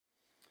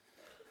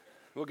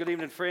Well, good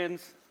evening,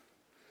 friends.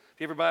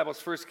 If you have your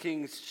Bibles, 1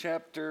 Kings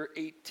chapter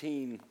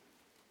 18.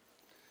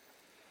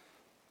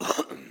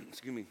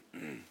 Excuse me.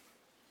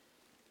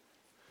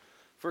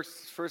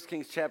 First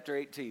Kings chapter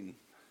 18.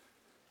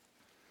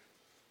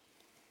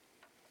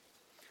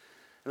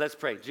 Let's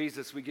pray.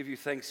 Jesus, we give you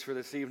thanks for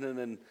this evening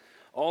and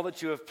all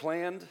that you have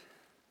planned,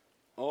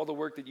 all the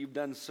work that you've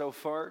done so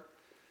far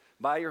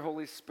by your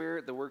Holy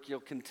Spirit, the work you'll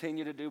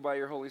continue to do by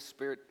your Holy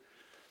Spirit,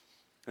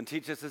 and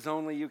teach us as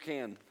only you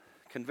can.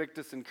 Convict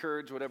us,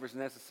 encourage whatever's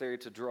necessary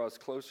to draw us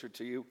closer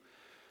to you,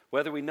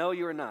 whether we know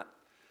you or not.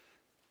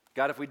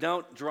 God, if we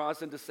don't, draw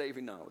us into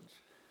saving knowledge.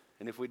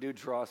 And if we do,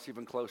 draw us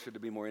even closer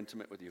to be more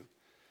intimate with you.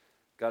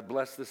 God,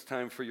 bless this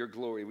time for your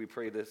glory. We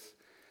pray this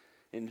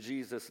in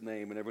Jesus'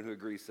 name. And everyone who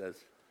agrees says,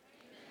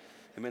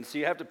 Amen. So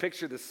you have to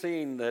picture the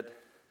scene that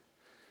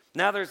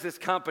now there's this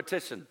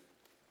competition.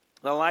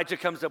 Elijah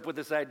comes up with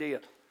this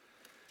idea.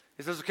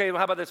 He says, okay, well,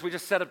 how about this? We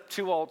just set up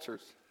 2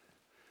 altars.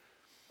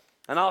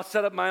 And I'll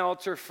set up my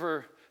altar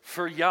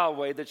for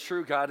Yahweh, the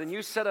true God. And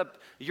you set up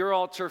your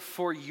altar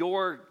for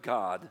your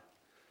God.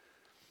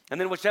 And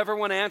then whichever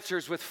one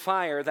answers with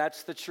fire,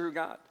 that's the true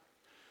God.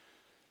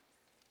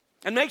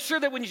 And make sure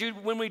that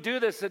when we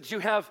do this, that you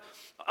have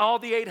all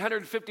the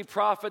 850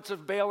 prophets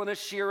of Baal and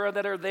Asherah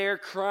that are there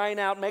crying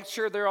out. Make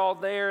sure they're all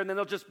there, and then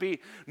it'll just be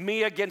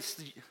me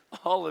against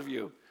all of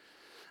you.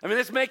 I mean,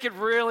 let's make it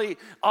really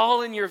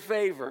all in your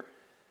favor.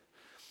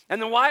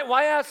 And then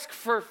why ask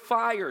for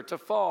fire to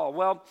fall?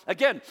 Well,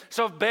 again,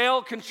 so if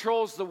Baal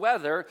controls the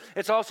weather,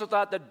 it's also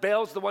thought that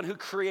Baal's the one who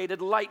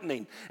created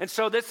lightning. And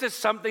so this is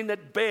something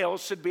that Baal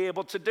should be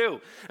able to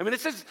do. I mean,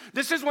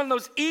 this is one of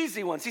those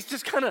easy ones. He's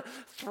just kind of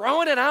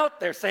throwing it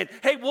out there saying,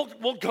 hey,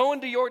 we'll go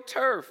into your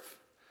turf.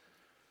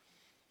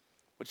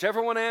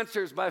 Whichever one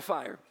answers by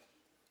fire,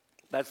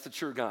 that's the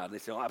true God. And they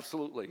say, oh,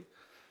 absolutely.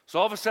 So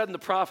all of a sudden the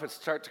prophets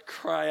start to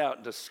cry out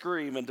and to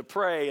scream and to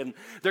pray, and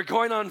they're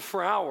going on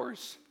for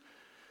hours.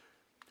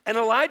 And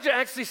Elijah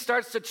actually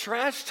starts to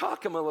trash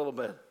talk him a little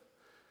bit.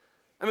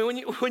 I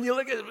mean, when you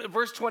look at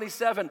verse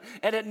 27,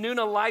 and at noon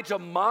Elijah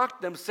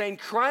mocked them, saying,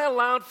 cry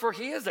aloud, for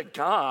he is a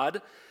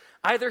god.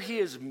 Either he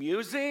is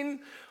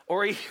musing,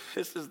 or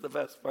this is the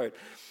best part,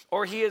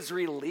 or he is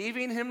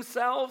relieving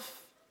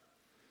himself.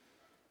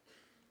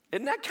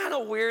 Isn't that kind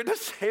of weird to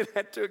say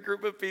that to a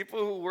group of people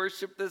who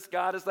worship this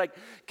God? It's like,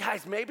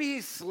 guys, maybe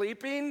he's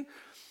sleeping,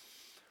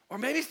 or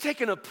maybe he's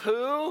taking a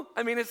poo.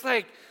 I mean, it's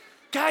like,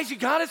 guys, you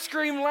got to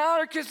scream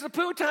louder because the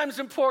poo time's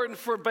important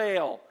for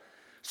Baal.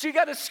 So you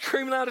got to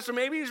scream louder. So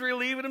maybe he's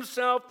relieving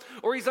himself,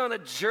 or he's on a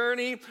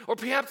journey, or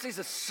perhaps he's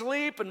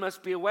asleep and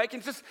must be awake.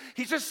 And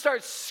he just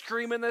starts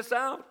screaming this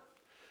out.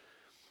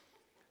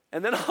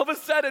 And then all of a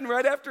sudden,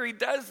 right after he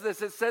does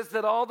this, it says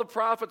that all the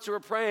prophets who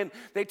are praying,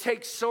 they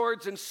take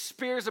swords and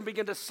spears and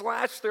begin to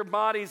slash their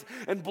bodies,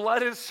 and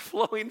blood is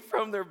flowing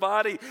from their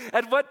body.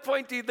 At what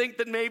point do you think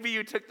that maybe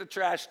you took the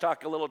trash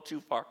talk a little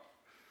too far?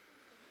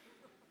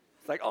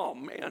 It's like, oh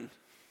man,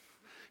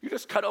 you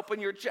just cut open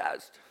your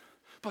chest.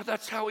 But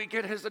that's how we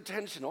get his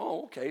attention.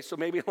 Oh, okay, so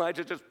maybe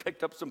Elijah just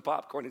picked up some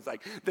popcorn. He's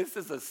like, this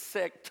is a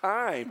sick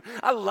time.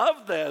 I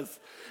love this.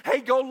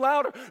 Hey, go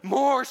louder.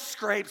 More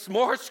scrapes,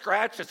 more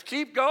scratches.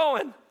 Keep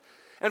going.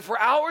 And for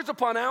hours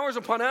upon hours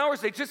upon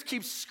hours, they just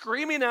keep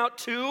screaming out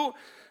to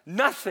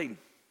nothing.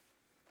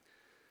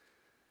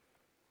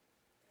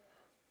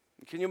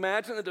 Can you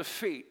imagine the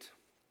defeat?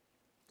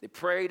 They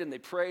prayed and they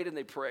prayed and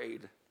they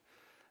prayed,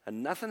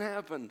 and nothing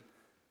happened.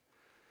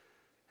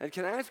 And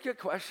can I ask you a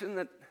question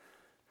that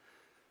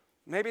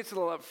maybe it's a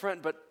little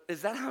upfront, but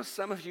is that how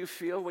some of you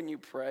feel when you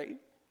pray?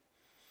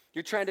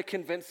 You're trying to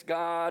convince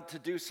God to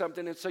do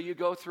something, and so you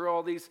go through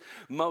all these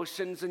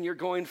motions, and you're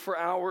going for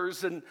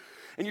hours, and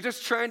you're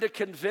just trying to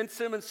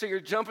convince him, and so you're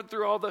jumping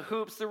through all the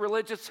hoops, the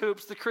religious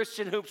hoops, the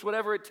Christian hoops,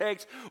 whatever it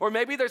takes. Or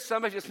maybe there's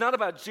some of you, it's not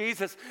about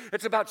Jesus,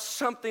 it's about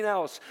something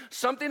else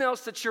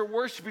that you're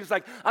worshiping. It's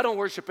like, I don't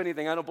worship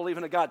anything, I don't believe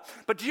in a God.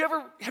 But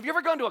have you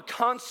ever gone to a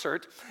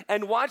concert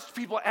and watched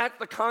people at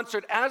the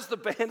concert as the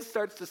band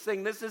starts to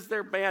sing? This is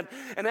their band,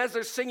 and as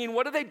they're singing,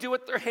 what do they do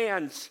with their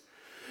hands?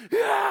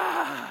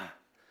 Yeah!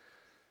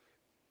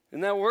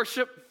 Isn't that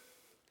worship?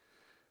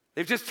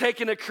 They've just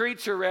taken a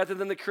creature rather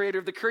than the creator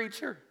of the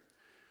creature.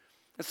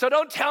 And so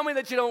don't tell me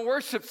that you don't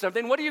worship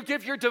something. What do you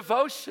give your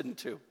devotion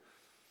to?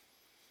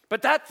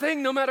 But that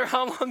thing, no matter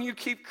how long you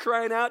keep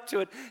crying out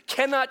to it,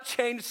 cannot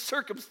change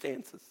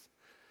circumstances.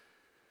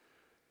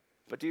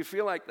 But do you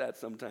feel like that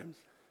sometimes?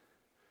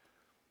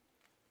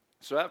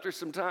 So after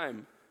some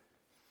time,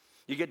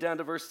 you get down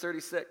to verse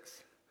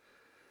 36.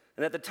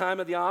 And at the time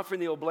of the offering,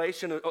 the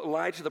oblation,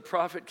 Elijah the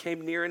prophet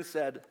came near and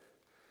said,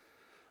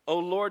 O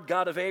Lord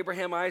God of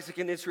Abraham, Isaac,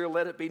 and Israel,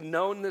 let it be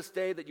known this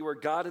day that you are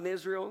God in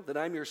Israel, that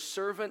I'm your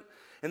servant,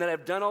 and that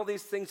I've done all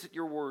these things at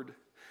your word.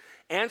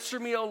 Answer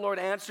me, O Lord,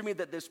 answer me,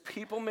 that this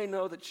people may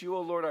know that you,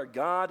 O Lord, are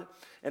God,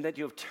 and that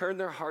you have turned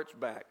their hearts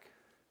back.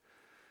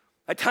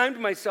 I timed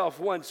myself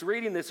once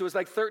reading this. It was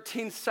like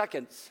 13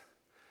 seconds.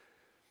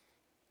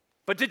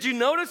 But did you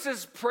notice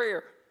his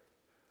prayer?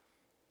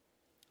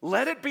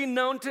 Let it be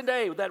known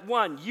today that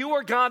one, you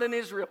are God in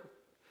Israel.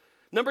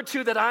 Number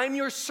 2, that I'm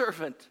your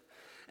servant.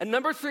 And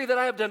number 3, that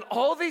I have done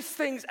all these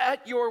things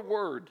at your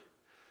word.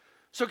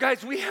 So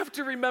guys, we have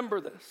to remember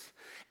this.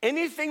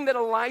 Anything that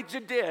Elijah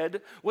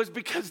did was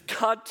because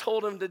God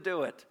told him to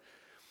do it.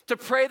 To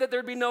pray that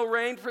there'd be no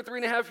rain for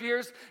 3.5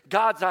 years,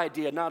 God's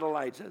idea, not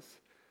Elijah's.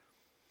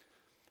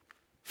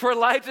 For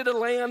Elijah to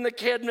lay on the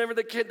kid, remember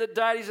the kid that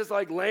died, he's just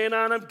like laying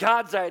on him,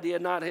 God's idea,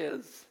 not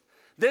his.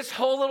 This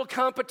whole little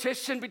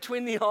competition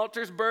between the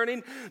altars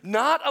burning,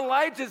 not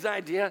Elijah's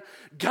idea,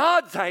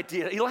 God's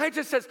idea.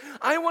 Elijah says,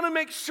 I want to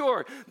make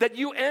sure that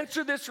you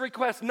answer this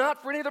request,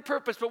 not for any other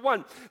purpose, but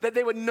one, that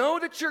they would know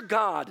that you're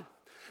God.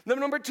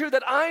 Number 2,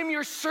 that I'm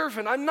your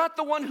servant. I'm not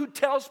the one who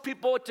tells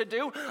people what to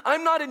do.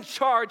 I'm not in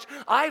charge.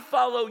 I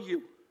follow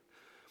you.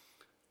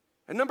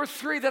 And number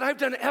 3, that I've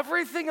done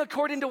everything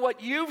according to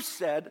what you've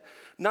said,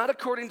 not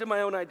according to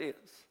my own ideas.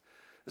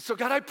 So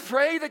God, I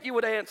pray that you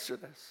would answer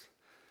this.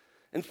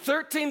 And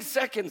 13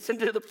 seconds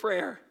into the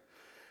prayer,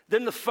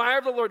 then the fire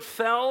of the Lord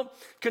fell,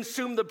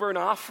 consumed the burnt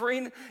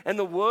offering and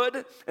the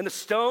wood and the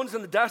stones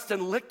and the dust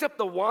and licked up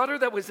the water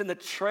that was in the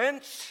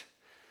trench.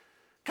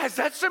 Guys,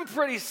 that's some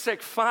pretty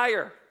sick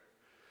fire.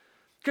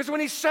 Because when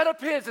he set up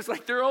his, it's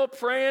like they're all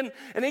praying,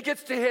 and he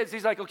gets to his.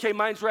 He's like, okay,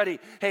 mine's ready.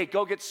 Hey,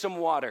 go get some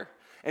water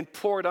and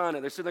pour it on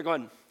it. They're sitting there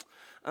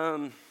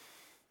going,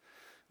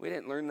 we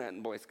didn't learn that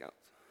in Boy Scouts.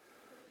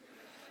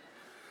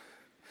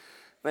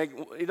 Like,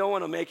 you don't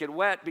want to make it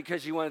wet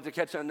because you want it to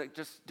catch on.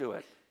 Just do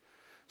it.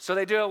 So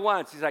they do it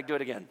once. He's like, do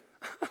it again.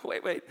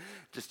 wait.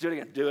 Just do it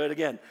again. Do it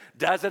again.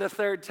 Does it a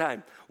third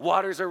time.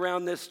 Water's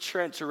around this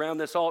trench, around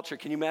this altar.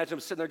 Can you imagine him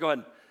sitting there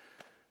going,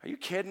 are you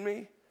kidding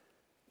me?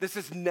 This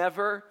is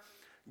never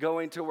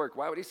going to work.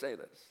 Why would he say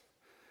this?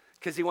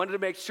 Because he wanted to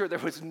make sure there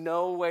was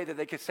no way that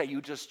they could say,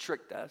 you just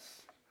tricked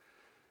us.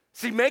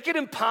 See, make it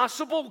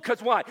impossible,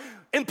 because why?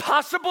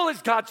 Impossible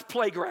is God's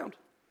playground.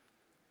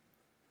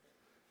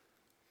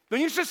 When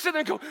you just sit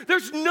there and go,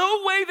 there's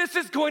no way this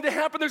is going to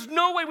happen. There's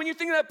no way. When you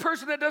think of that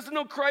person that doesn't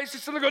know Christ,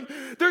 you're sitting there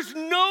going, there's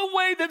no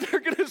way that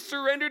they're going to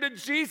surrender to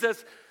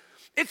Jesus.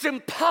 It's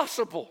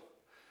impossible.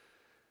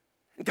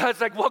 And God's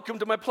like, welcome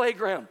to my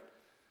playground.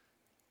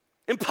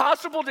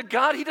 Impossible to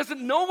God, he doesn't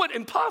know what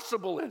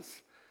impossible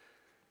is.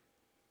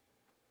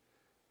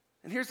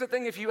 And here's the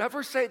thing, if you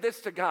ever say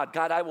this to God,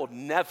 God, I will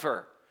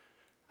never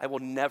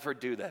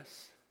do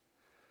this.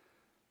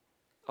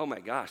 Oh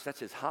my gosh, that's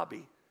his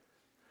hobby.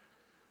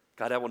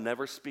 God, I will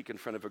never speak in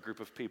front of a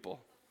group of people.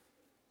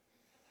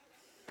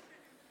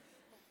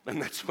 And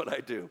that's what I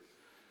do.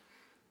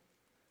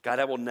 God,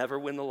 I will never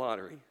win the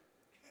lottery.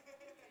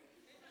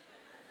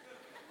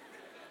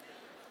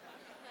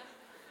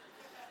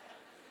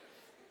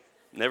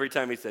 And every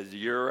time he says,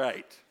 you're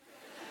right.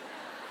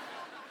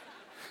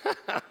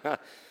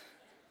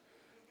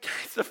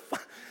 Guys,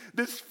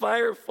 this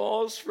fire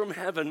falls from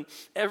heaven.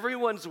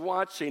 Everyone's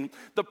watching.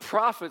 The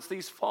prophets,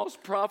 these false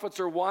prophets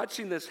are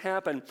watching this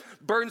happen.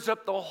 Burns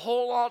up the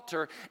whole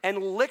altar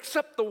and licks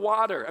up the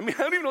water. I mean,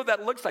 I don't even know what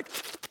that looks like.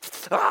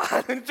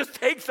 And it just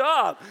takes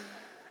off.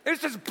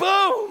 It's just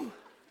boom.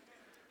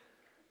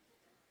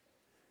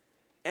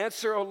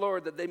 Answer, O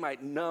Lord, that they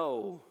might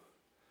know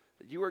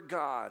that you are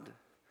God,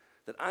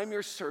 that I'm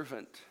your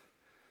servant.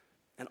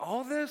 And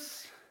all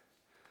this,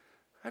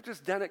 I've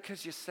just done it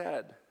because you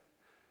said.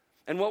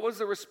 And what was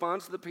the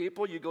response of the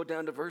people? You go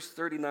down to verse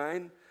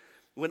 39.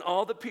 When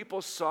all the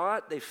people saw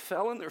it, they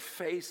fell on their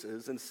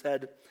faces and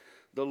said,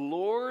 the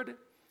Lord,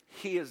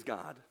 he is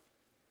God.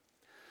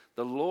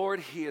 The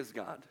Lord, he is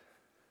God.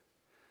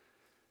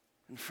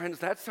 And friends,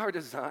 that's our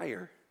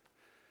desire.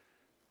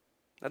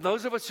 And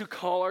those of us who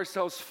call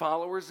ourselves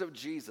followers of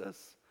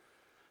Jesus,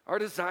 our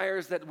desire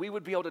is that we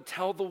would be able to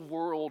tell the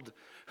world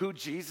who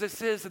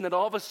Jesus is, and that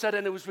all of a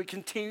sudden, as we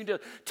continue to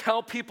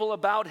tell people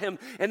about him,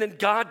 and then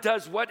God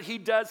does what he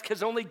does,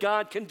 because only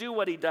God can do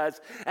what he does.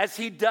 As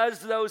he does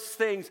those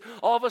things,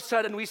 all of a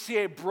sudden we see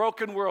a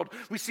broken world.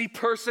 We see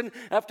person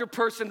after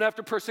person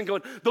after person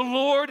going, the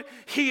Lord,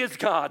 he is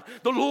God.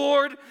 The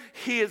Lord,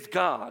 he is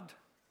God.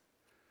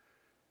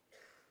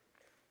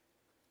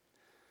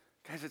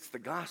 Guys, it's the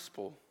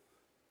gospel.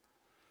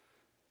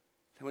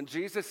 And when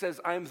Jesus says,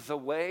 I'm the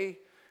way,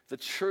 the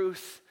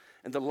truth,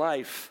 and the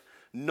life,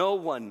 no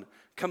one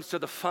comes to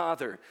the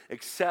Father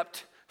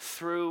except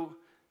through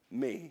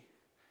me.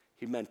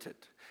 He meant it.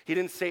 He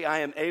didn't say, I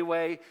am a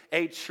way,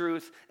 a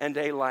truth, and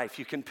a life.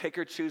 You can pick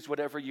or choose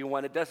whatever you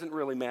want. It doesn't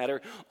really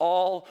matter.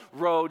 All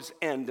roads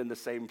end in the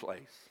same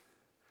place.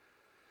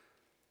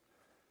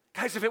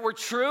 Guys, if that were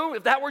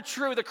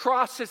true, the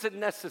cross isn't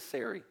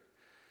necessary.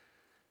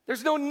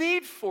 There's no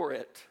need for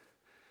it.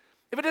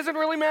 If it doesn't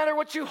really matter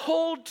what you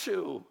hold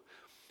to.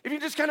 If you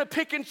just kind of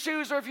pick and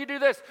choose, or if you do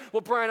this,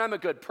 well, Brian, I'm a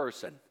good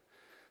person.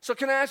 So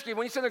can I ask you,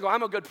 when you sit there and go,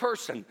 I'm a good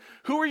person,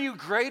 who are you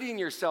grading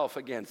yourself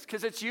against?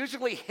 Because it's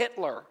usually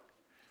Hitler.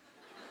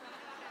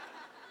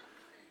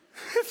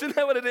 Isn't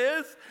that what it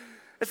is?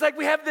 It's like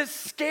we have this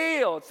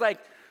scale. It's like,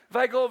 if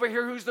I go over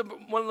here, who's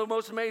one of the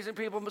most amazing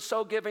people,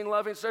 so giving,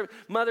 loving, serving?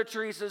 Mother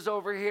Teresa's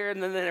over here,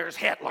 and then there's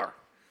Hitler.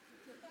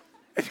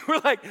 And we're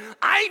like,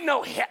 I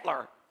know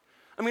Hitler.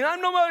 I mean, I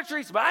know Mother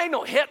Teresa, but I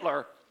know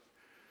Hitler.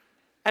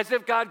 As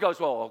if God goes,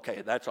 well,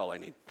 okay, that's all I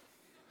need.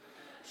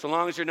 So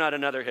long as you're not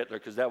another Hitler,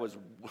 because that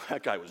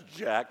guy was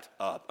jacked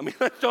up. I mean,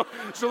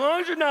 so long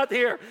as you're not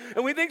here.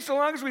 And we think so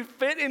long as we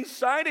fit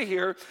inside of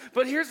here.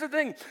 But here's the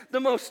thing. The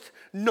most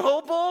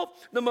noble,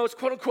 the most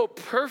quote unquote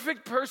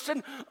perfect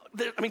person,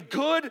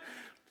 good,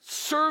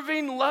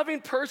 serving,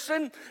 loving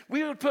person,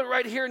 we would put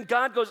right here and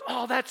God goes,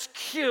 oh, that's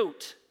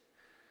cute.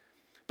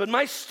 But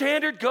my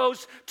standard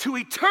goes to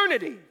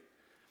eternity,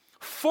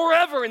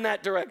 forever in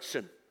that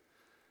direction.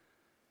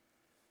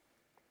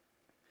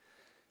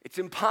 It's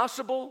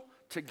impossible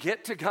to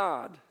get to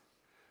God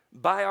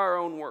by our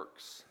own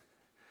works.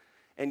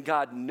 And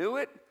God knew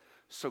it,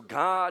 so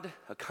God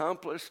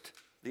accomplished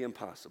the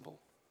impossible.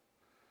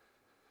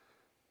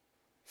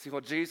 See, while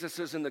Jesus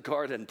is in the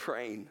garden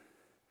praying,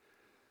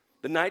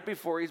 the night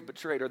before he's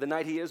betrayed, or the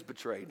night he is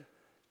betrayed,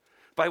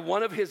 by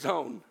one of his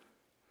own,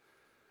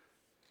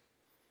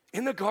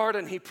 in the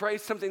garden he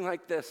prays something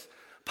like this: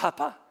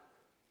 Papa,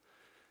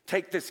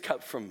 take this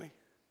cup from me.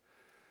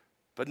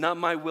 But not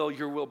my will,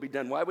 your will be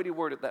done. Why would he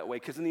word it that way?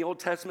 Because in the Old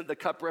Testament, the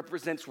cup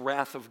represents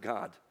wrath of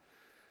God.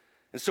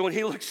 And so when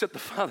he looks at the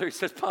Father, he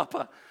says,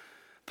 Papa,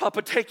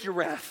 take your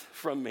wrath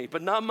from me,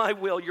 but not my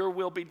will, your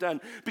will be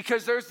done.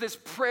 Because there's this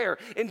prayer.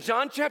 In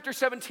John chapter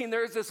 17,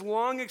 there is this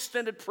long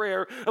extended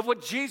prayer of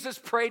what Jesus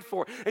prayed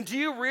for. And do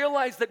you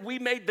realize that we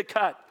made the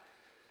cut?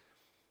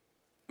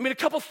 I mean, a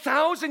couple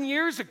thousand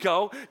years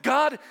ago,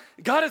 God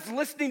is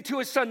listening to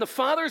his Son. The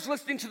Father is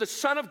listening to the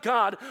Son of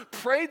God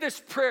pray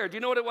this prayer. Do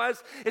you know what it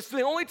was? It's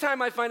the only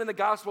time I find in the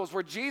Gospels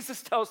where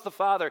Jesus tells the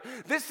Father,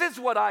 this is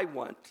what I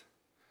want.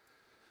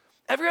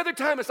 Every other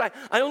time it's I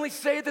only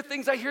say the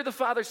things I hear the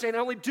Father saying. I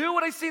only do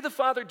what I see the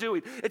Father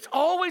doing. It's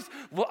always,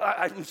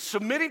 I'm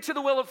submitting to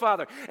the will of the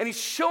Father. And he's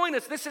showing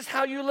us this is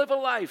how you live a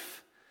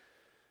life.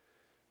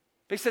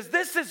 He says,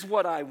 this is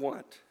what I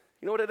want.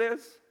 You know what it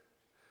is?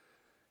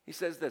 He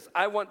says this: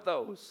 I want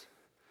those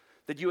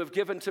that you have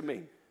given to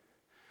me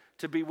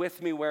to be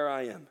with me where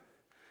I am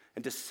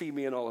and to see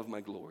me in all of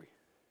my glory.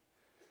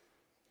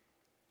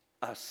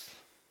 Us.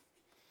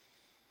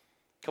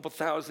 A couple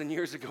thousand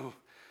years ago,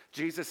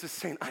 Jesus is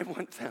saying, I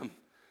want them.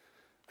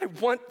 I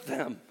want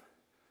them.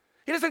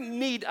 He doesn't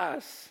need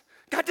us.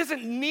 God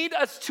doesn't need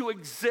us to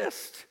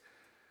exist,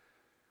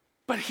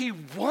 but he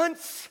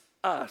wants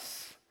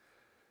us.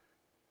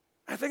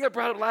 I think I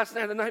brought it last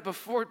night or the night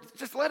before.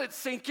 Just let it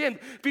sink in.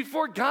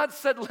 Before God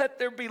said, let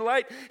there be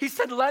light, he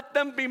said, let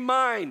them be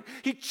mine.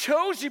 He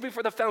chose you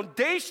before the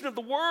foundation of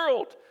the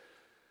world.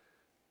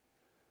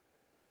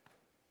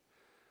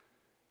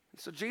 And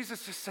so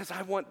Jesus just says,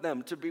 I want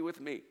them to be with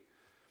me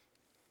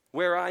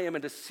where I am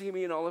and to see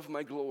me in all of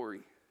my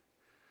glory.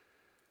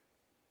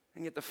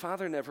 And yet the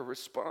Father never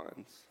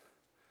responds.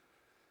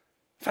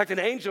 In fact, an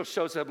angel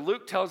shows up.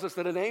 Luke tells us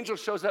that an angel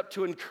shows up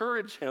to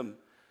encourage him.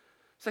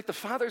 It's like the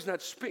Father's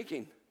not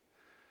speaking.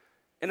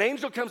 An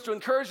angel comes to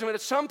encourage him, and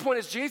at some point,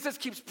 as Jesus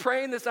keeps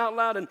praying this out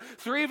loud, and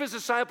three of his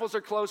disciples are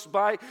close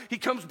by, he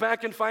comes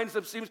back and finds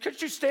them. Says, could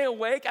you stay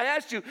awake? I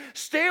asked you,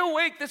 stay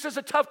awake. This is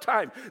a tough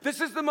time. This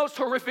is the most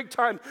horrific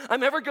time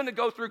I'm ever going to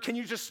go through. Can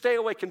you just stay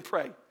awake and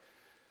pray?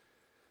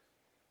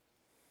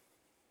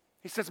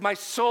 He says, my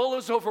soul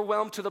is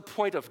overwhelmed to the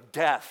point of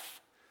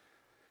death.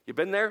 You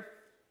been there?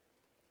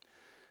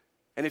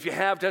 And if you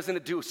have, doesn't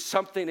it do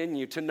something in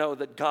you to know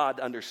that God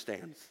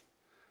understands?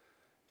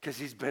 Because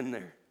he's been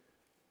there.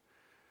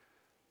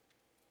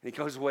 And he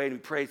goes away and he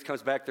prays,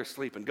 comes back, they're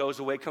sleeping. Goes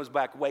away, comes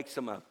back, wakes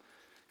them up.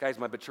 Guys,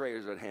 my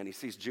betrayer's at hand. He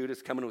sees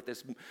Judas coming with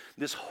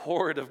this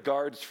horde of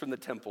guards from the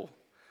temple,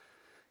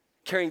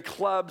 carrying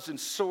clubs and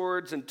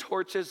swords and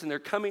torches, and they're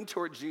coming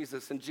toward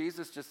Jesus. And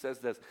Jesus just says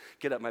this: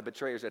 get up, my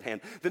betrayer's at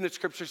hand. Then the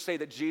scriptures say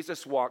that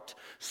Jesus walked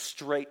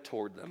straight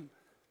toward them.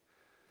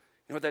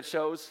 You know what that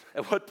shows?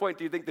 At what point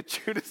do you think that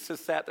Judas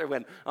just sat there and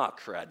went, oh,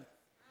 crud.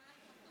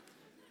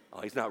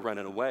 Oh, he's not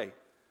running away.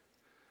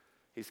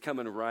 He's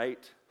coming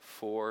right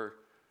for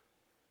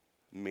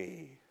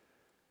me.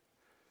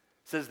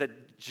 It says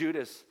that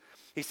Judas,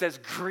 he says,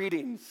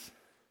 greetings.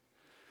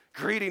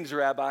 Greetings,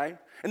 Rabbi.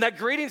 And that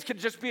greetings could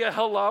just be a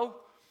hello.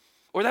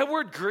 Or that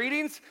word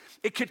greetings,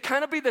 it could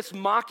kind of be this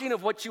mocking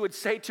of what you would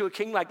say to a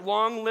king, like,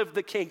 long live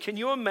the king. Can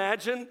you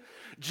imagine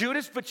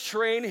Judas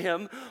betraying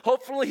him,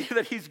 hopefully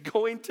that he's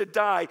going to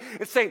die,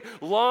 and saying,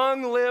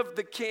 long live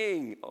the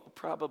king? Oh,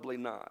 probably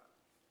not.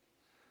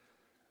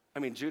 I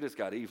mean, Judas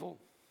got evil.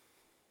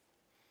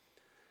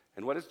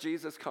 And what does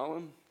Jesus call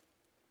him?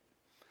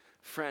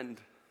 Friend,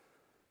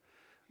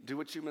 do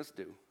what you must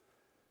do.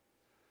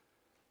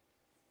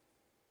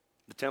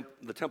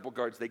 The temple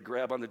guards, they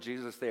grab onto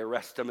Jesus, they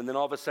arrest him, and then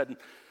all of a sudden,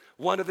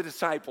 one of the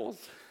disciples,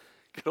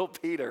 good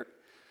old Peter,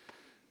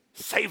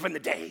 saving the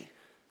day,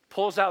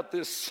 pulls out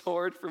this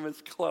sword from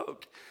his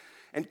cloak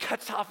and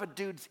cuts off a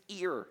dude's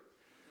ear.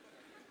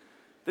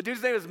 The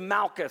dude's name is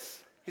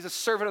Malchus. He's a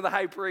servant of the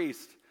high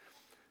priest.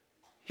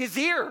 His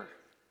ear.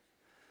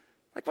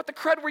 Like, what the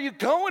crud were you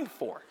going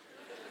for?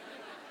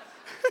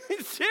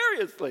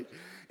 Seriously.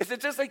 Is it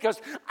just like he goes,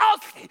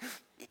 okay,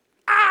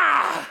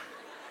 ah!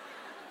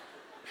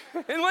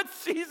 And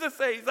what's Jesus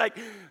say? He's like,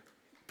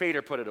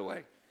 Peter, put it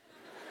away.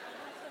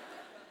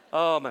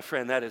 Oh, my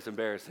friend, that is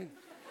embarrassing.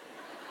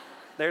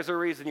 There's a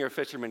reason you're a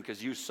fisherman,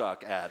 because you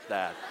suck at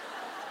that.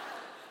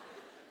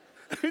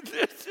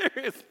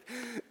 Serious.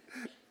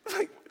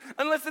 Like,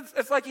 unless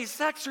it's like he's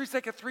sex or he's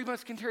like a Three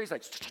Musketeers. He's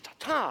like,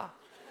 ta.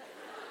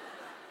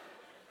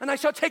 And I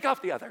shall take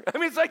off the other. I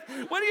mean, it's like,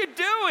 what are you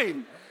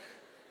doing?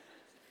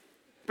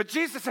 But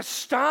Jesus says,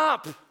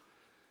 stop.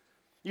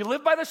 You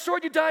live by the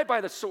sword, you die by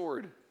the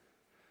sword.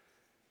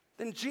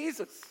 Then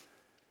Jesus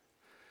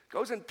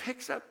goes and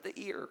picks up the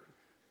ear.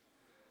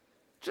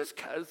 Just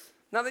because.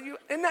 Now that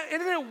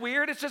isn't it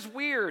weird? It's just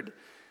weird.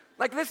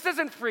 Like, this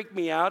doesn't freak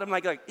me out. I'm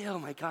like, oh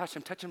my gosh,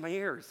 I'm touching my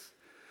ears.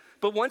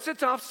 But once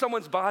it's off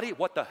someone's body,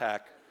 what the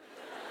heck?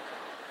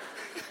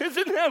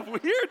 Isn't that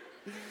weird?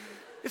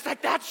 It's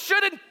like, that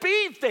shouldn't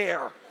be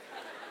there.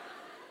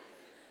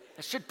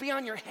 It should be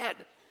on your head.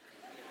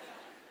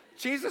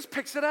 Jesus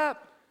picks it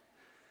up,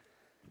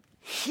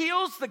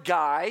 heals the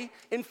guy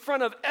in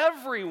front of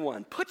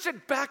everyone, puts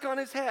it back on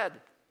his head.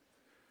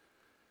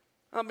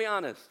 I'll be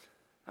honest,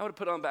 I would have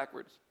put it on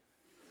backwards.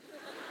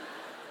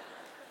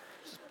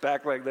 Just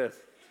back like this.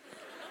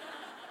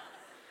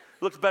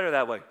 Looks better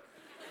that way.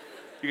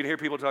 You can hear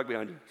people talk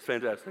behind you. It's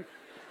fantastic.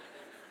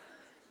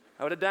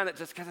 I would have done it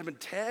just because I've been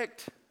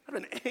ticked. I've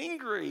been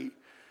angry.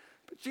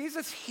 But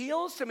Jesus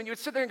heals him, and you would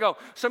sit there and go,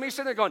 some of you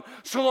sit there going,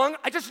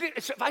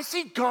 if I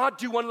see God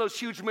do one of those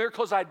huge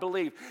miracles, I'd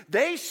believe.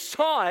 They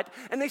saw it,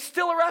 and they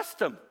still arrest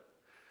him.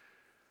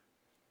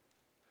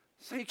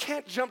 So you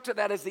can't jump to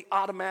that as the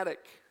automatic.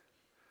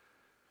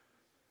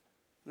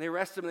 And they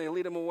arrest him, and they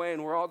lead him away,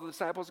 and where all the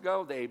disciples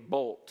go, they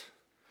bolt,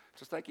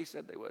 just like he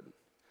said they would.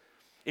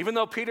 Even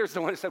though Peter's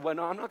the one who said, well,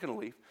 no, I'm not going to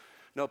leave.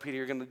 No, Peter,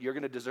 you're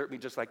going to desert me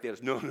just like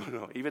this. No.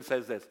 He even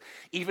says this.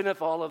 Even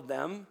if all of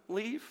them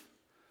leave,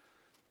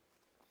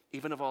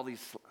 even if all these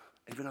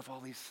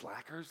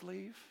slackers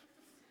leave,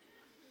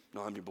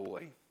 no, I'm your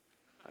boy.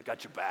 I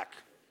got your back.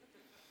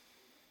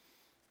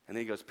 And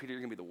then he goes, Peter,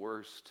 you're going to be the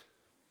worst.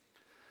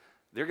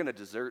 They're going to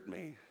desert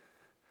me.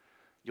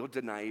 You'll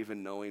deny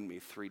even knowing me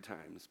 3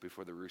 times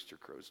before the rooster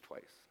crows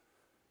twice.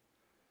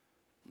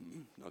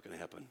 Not going to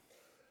happen.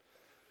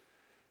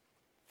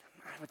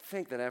 I would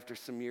think that after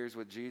some years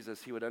with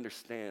Jesus, Peter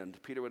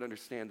would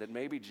understand that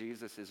maybe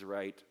Jesus is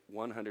right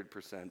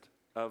 100%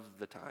 of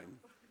the time.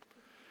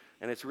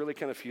 And it's really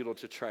kind of futile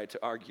to try to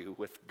argue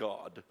with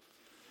God.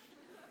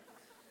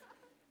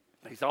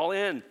 He's all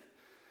in.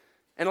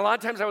 And a lot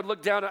of times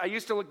I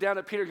used to look down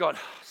at Peter going,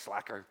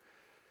 slacker.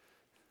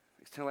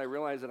 Until I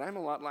realized that I'm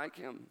a lot like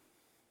him.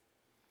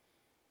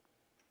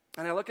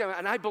 And I look at him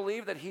and I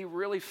believe that he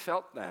really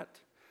felt that.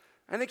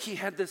 I think he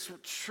had this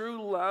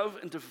true love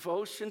and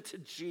devotion to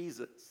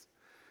Jesus.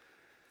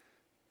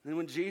 And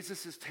when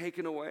Jesus is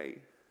taken away,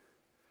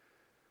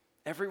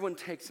 everyone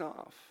takes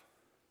off.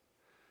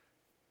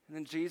 And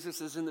then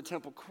Jesus is in the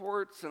temple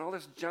courts and all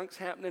this junk's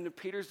happening and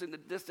Peter's in the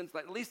distance,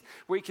 at least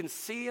where he can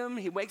see him.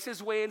 He makes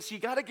his way in, so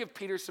you got to give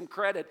Peter some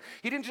credit.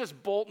 He didn't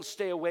just bolt and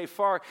stay away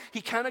far.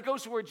 He kind of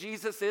goes to where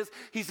Jesus is.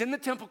 He's in the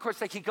temple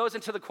courts, like he goes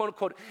into the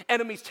quote-unquote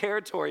enemy's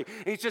territory.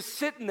 And he's just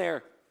sitting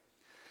there.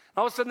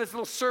 All of a sudden, this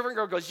little servant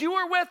girl goes, you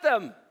were with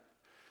them.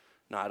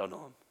 No, I don't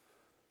know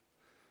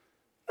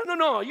him.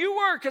 No, you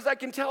were, because I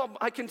can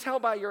tell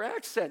by your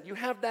accent. You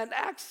have that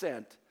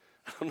accent.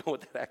 I don't know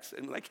what that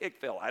accent is. Like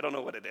Hickville, I don't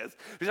know what it is.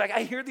 He's like,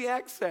 I hear the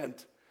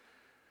accent.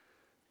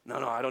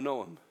 No, I don't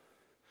know him.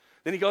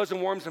 Then he goes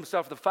and warms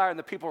himself at the fire, and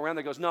the people around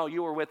there goes, no,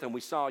 you were with him. We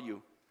saw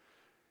you.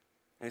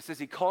 And it says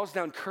he calls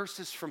down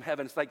curses from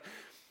heaven. It's like,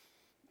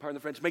 pardon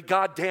the French, may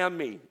God damn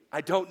me.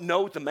 I don't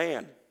know the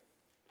man.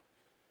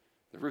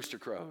 The rooster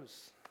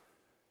crows.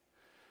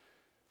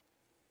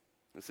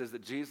 It says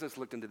that Jesus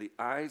looked into the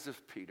eyes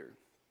of Peter.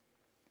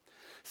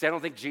 See, I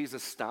don't think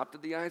Jesus stopped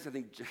at the eyes. I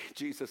think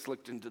Jesus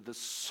looked into the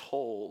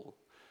soul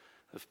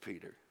of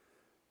Peter.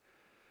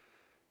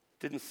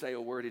 Didn't say a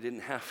word, he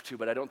didn't have to,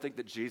 but I don't think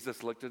that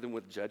Jesus looked at him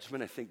with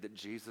judgment. I think that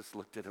Jesus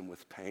looked at him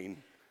with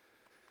pain.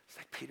 It's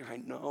like, Peter, I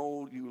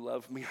know you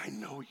love me. I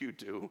know you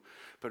do.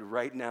 But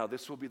right now,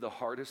 this will be the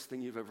hardest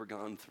thing you've ever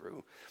gone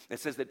through. It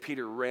says that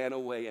Peter ran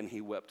away and he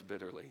wept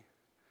bitterly.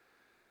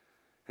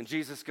 And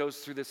Jesus goes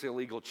through this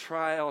illegal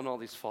trial and all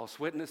these false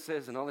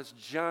witnesses and all this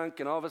junk,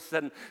 and all of a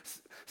sudden,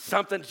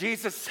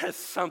 Jesus says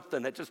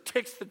something that just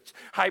ticks the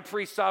high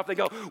priest off. They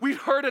go, we've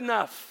heard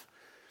enough.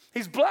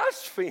 He's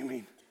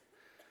blaspheming.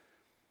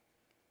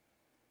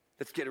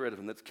 Let's get rid of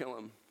him. Let's kill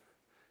him.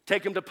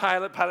 Take him to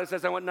Pilate. Pilate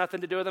says, I want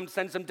nothing to do with him.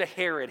 Sends him to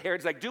Herod.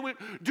 Herod's like,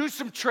 do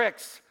some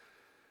tricks.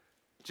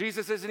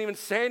 Jesus isn't even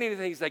saying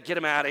anything. He's like, get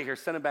him out of here.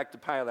 Send him back to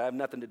Pilate. I have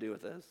nothing to do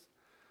with this.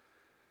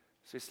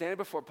 So he's standing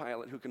before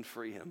Pilate, who can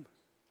free him.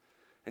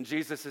 And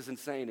Jesus isn't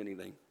saying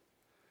anything.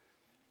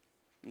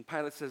 And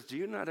Pilate says, do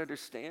you not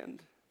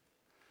understand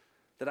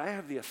that I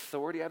have the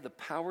authority, I have the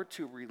power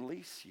to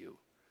release you?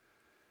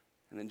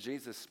 And then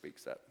Jesus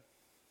speaks up.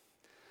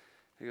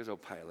 He goes, oh,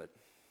 Pilate.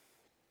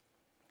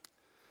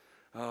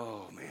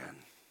 Oh, man.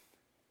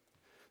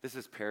 This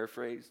is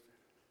paraphrased.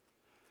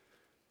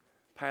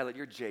 Pilate,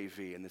 you're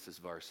JV and this is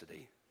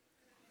varsity.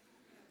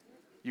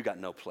 You got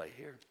no play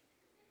here.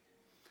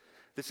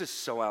 This is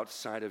so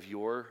outside of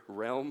your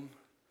realm.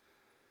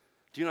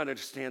 Do you not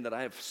understand that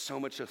I have so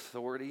much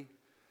authority?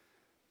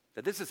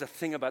 That this is a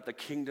thing about the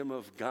kingdom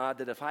of God,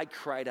 that if I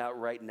cried out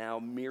right now,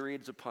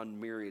 myriads upon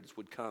myriads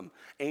would come.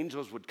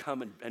 Angels would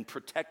come and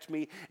protect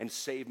me and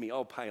save me.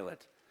 Oh,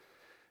 Pilate,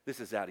 this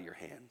is out of your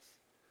hands.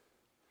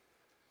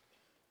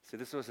 See,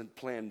 this wasn't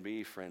plan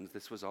B, friends.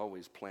 This was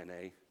always plan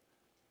A.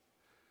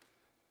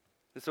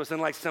 This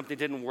wasn't like something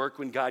didn't work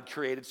when God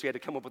created, so you had to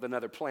come up with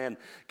another plan.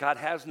 God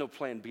has no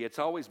plan B. It's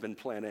always been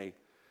plan A.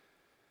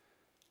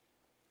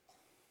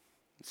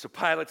 So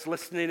Pilate's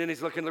listening, and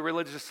he's looking at the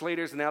religious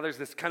leaders, and now there's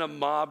this kind of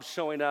mob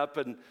showing up,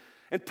 and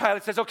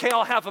Pilate says, okay,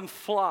 I'll have him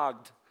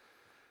flogged,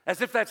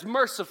 as if that's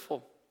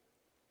merciful.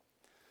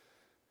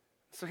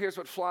 So here's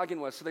what flogging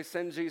was. So they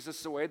send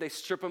Jesus away. They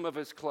strip him of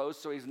his clothes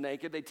so he's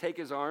naked. They take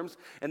his arms,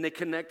 and they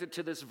connect it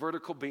to this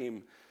vertical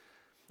beam.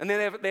 And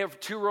then they have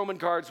 2 Roman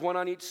guards, one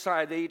on each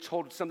side. They each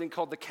hold something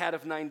called the cat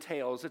of 9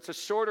 tails. It's a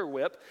shorter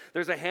whip.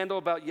 There's a handle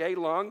about yay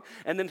long.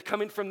 And then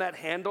coming from that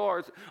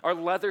handle are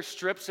leather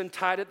strips. And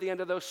tied at the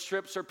end of those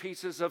strips are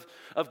pieces of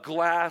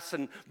glass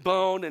and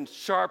bone and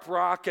sharp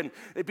rock. And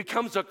it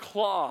becomes a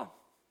claw.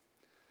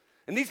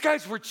 And these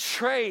guys were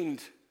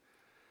trained.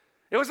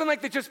 It wasn't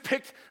like they just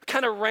picked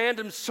kind of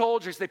random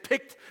soldiers. They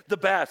picked the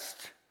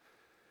best.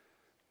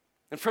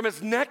 And from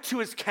his neck to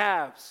his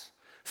calves,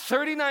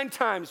 39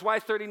 times. Why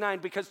 39?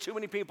 Because too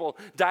many people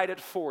died at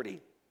 40.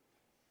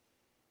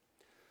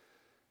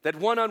 That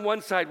one on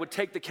one side would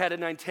take the cat of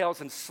 9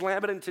 tails and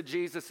slam it into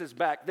Jesus'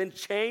 back, then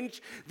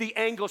change the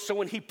angle so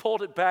when he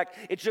pulled it back,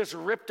 it just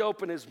ripped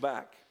open his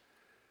back.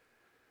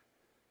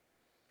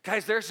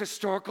 Guys, there's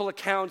historical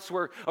accounts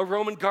where a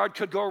Roman guard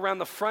could go around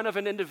the front of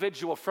an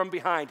individual from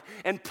behind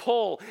and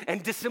pull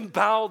and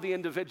disembowel the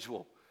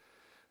individual.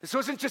 This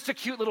wasn't just a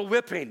cute little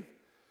whipping.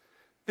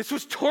 This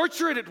was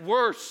torture at its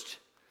worst.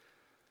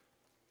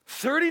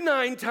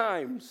 39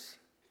 times.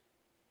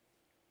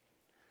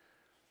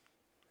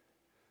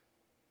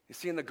 You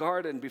see, in the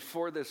garden,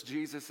 before this,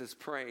 Jesus is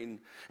praying.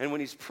 And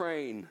when he's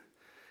praying,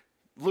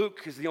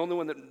 Luke is the only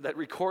one that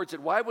records it.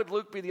 Why would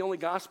Luke be the only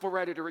gospel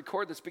writer to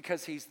record this?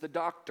 Because he's the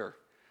doctor.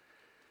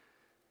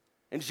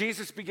 And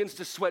Jesus begins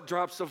to sweat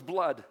drops of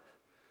blood.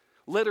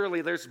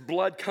 Literally, there's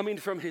blood coming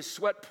from his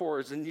sweat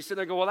pores. And you sit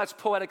there and go, well, that's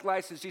poetic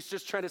license. He's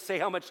just trying to say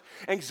how much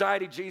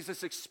anxiety Jesus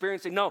is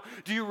experiencing. No,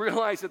 do you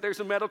realize that there's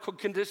a medical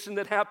condition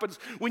that happens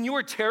when you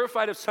are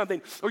terrified of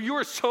something, or you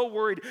are so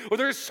worried, or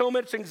there's so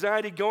much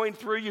anxiety going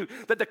through you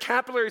that the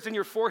capillaries in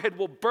your forehead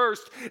will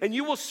burst and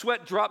you will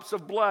sweat drops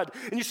of blood.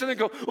 And you sit there and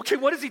go, okay,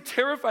 what is he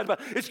terrified about?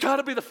 It's got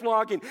to be the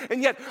flogging.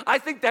 And yet, I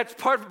think that's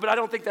part of it, but I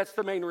don't think that's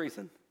the main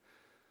reason.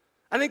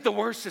 I think the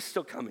worst is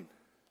still coming.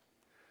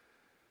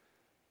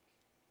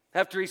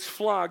 After he's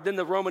flogged, then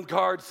the Roman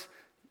guards,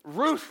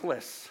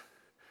 ruthless.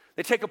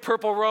 They take a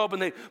purple robe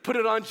and they put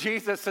it on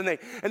Jesus, and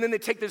then they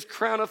take this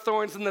crown of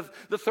thorns, and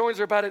the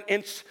thorns are about an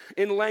inch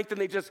in length, and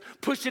they just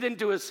push it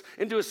into his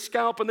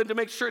scalp, and then to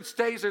make sure it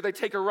stays there, they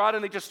take a rod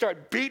and they just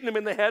start beating him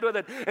in the head with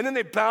it, and then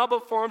they bow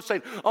before him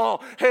saying, oh,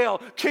 hail,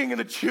 King of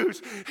the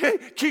Jews, hey,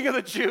 King of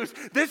the Jews.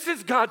 This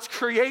is God's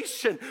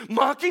creation,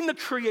 mocking the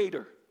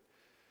Creator.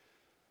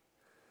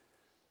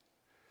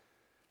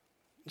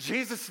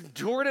 Jesus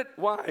endured it.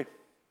 Why?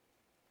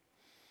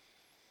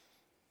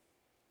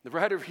 The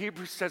writer of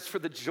Hebrews says, for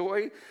the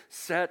joy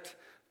set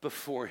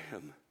before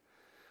him.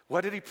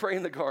 What did he pray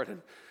in the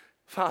garden?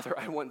 Father,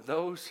 I want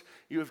those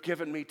you have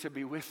given me to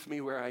be with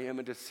me where I am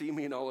and to see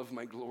me in all of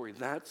my glory.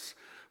 That's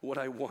what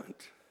I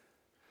want.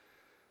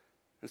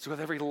 And so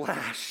with every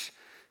lash,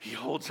 he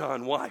holds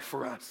on. Why?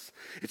 For us.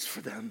 It's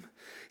for them.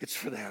 It's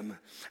for them.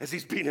 As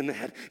he's beaten in the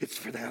head, it's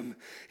for them.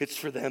 It's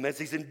for them. As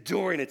he's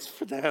enduring, it's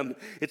for them.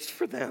 It's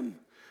for them.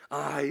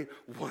 I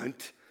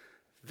want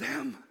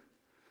them.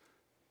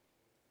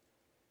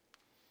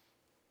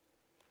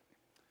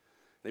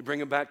 They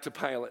bring him back to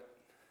Pilate.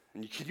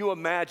 And can you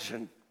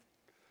imagine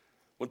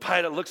when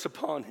Pilate looks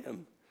upon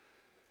him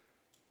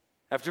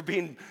after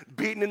being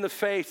beaten in the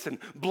face and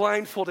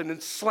blindfolded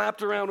and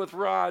slapped around with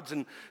rods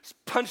and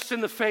punched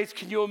in the face?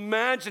 Can you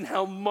imagine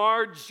how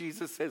marred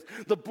Jesus is?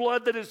 The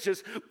blood that is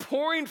just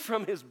pouring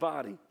from his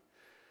body.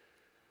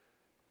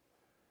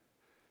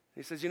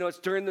 He says, it's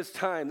during this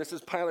time, this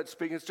is Pilate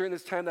speaking, it's during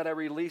this time that I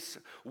release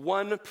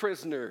one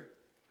prisoner.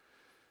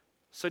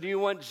 So do you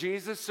want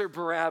Jesus or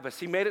Barabbas?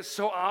 He made it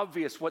so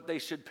obvious what they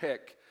should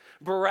pick.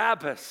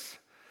 Barabbas,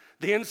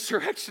 the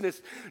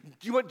insurrectionist.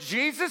 Do you want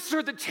Jesus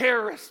or the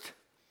terrorist?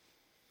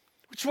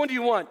 Which one do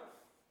you want?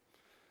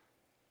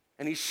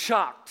 And he's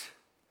shocked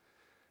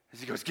as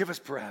he goes, give us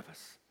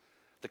Barabbas.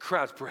 The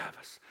crowd's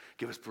Barabbas.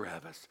 Give us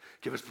Barabbas.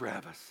 Give us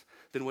Barabbas.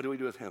 Then what do we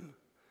do with him?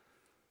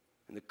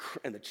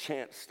 And the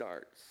chant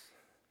starts.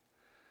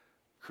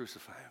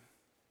 Crucify him.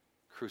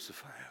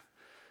 Crucify him.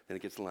 Then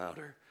it gets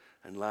louder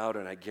and louder,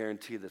 and I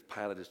guarantee that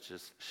Pilate is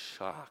just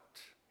shocked.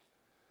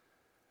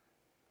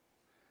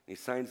 He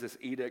signs this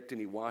edict, and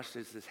he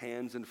washes his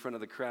hands in front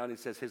of the crowd, and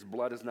he says, his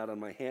blood is not on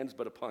my hands,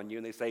 but upon you.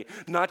 And they say,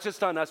 not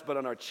just on us, but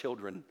on our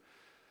children.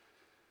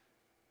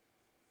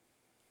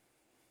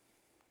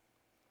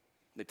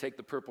 They take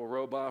the purple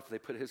robe off. They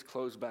put his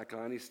clothes back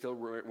on. He's still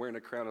wearing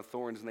a crown of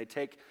thorns. And they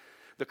take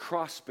the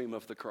crossbeam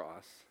of the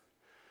cross,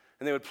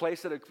 and they would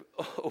place it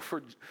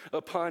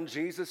upon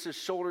Jesus'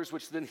 shoulders,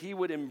 which then he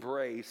would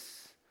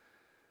embrace.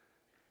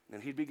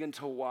 And he'd begin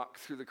to walk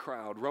through the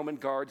crowd, Roman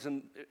guards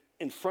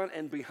in front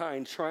and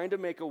behind, trying to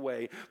make a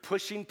way,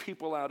 pushing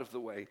people out of the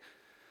way.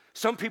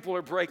 Some people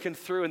are breaking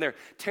through and they're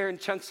tearing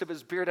chunks of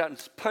his beard out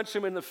and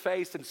punching him in the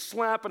face and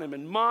slapping him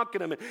and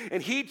mocking him.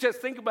 And he just,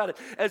 think about it,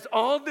 as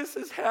all this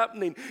is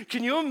happening,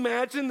 can you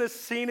imagine this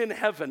scene in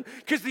heaven?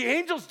 Because the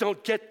angels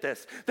don't get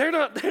this. They're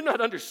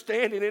not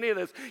understanding any of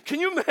this.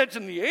 Can you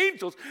imagine the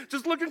angels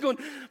just looking going,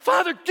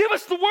 Father, give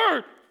us the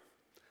word.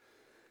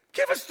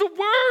 Give us the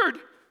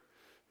word.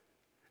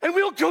 And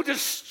we'll go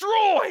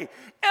destroy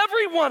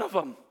every one of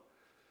them.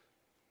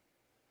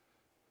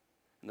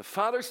 And the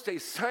Father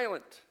stays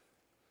silent.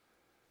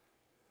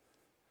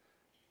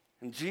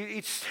 And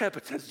each step,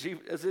 it's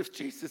as if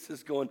Jesus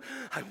is going,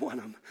 I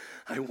want them,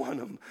 I want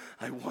them,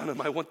 I want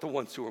them. I want the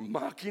ones who are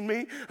mocking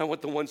me. I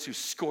want the ones who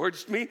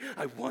scourged me.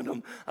 I want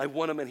them, I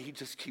want them. And he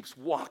just keeps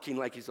walking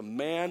like he's a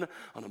man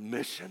on a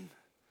mission.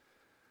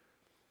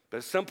 But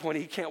at some point,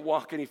 he can't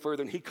walk any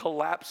further, and he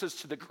collapses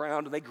to the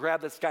ground, and they grab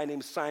this guy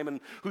named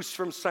Simon, who's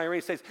from Cyrene,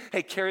 and says,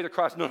 hey, carry the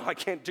cross. No, I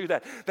can't do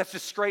that. That's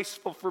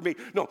disgraceful for me.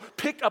 No,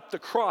 pick up the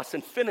cross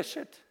and finish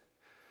it.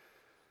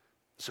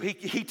 So he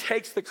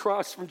takes the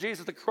cross from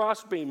Jesus, the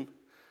crossbeam.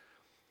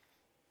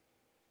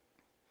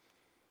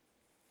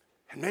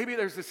 And maybe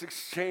there's this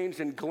exchange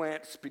and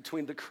glance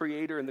between the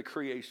Creator and the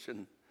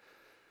creation.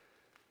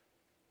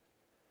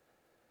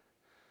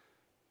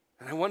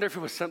 And I wonder if it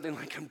was something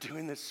like, I'm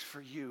doing this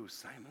for you,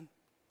 Simon.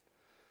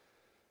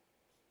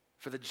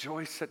 For the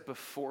joy set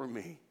before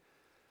me.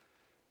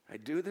 I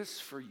do this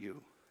for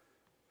you.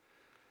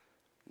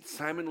 And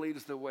Simon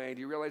leads the way.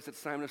 Do you realize that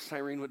Simon of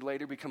Cyrene would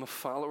later become a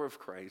follower of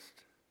Christ?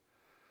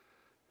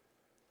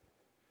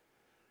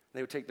 They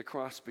would take the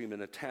crossbeam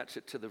and attach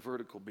it to the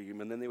vertical beam,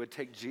 and then they would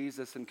take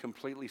Jesus and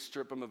completely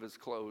strip him of his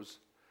clothes.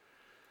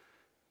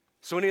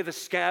 So any of the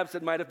scabs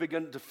that might have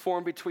begun to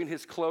form between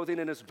his clothing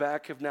and his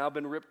back have now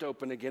been ripped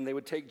open again. They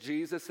would take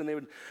Jesus and they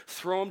would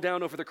throw him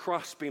down over the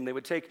crossbeam. They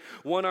would take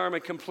one arm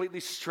and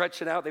completely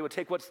stretch it out. They would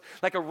take what's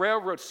like a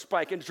railroad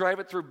spike and drive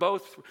it through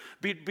both,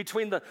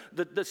 between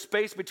the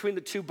space between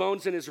the two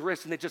bones in his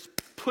wrist, and they just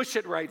push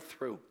it right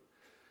through.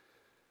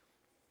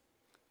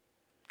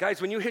 Guys,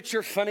 when you hit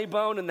your funny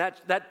bone and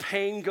that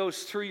pain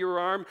goes through your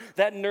arm,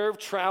 that nerve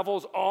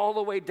travels all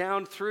the way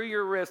down through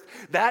your wrist.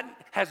 That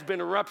has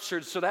been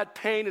ruptured, so that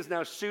pain is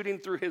now shooting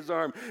through his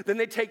arm. Then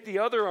they take the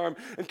other arm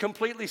and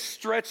completely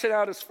stretch it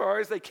out as far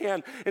as they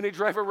can, and they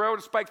drive a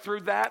railroad spike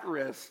through that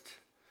wrist.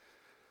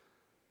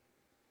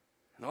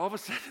 And all of a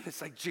sudden,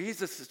 it's like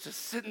Jesus is just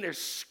sitting there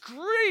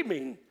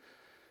screaming.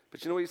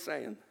 But you know what he's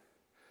saying?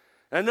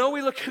 I know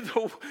we look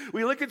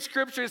at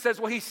Scripture, it says,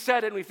 well, he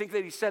said it, and we think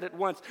that he said it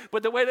once.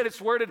 But the way that it's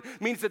worded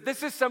means that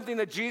this is something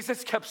that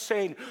Jesus kept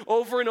saying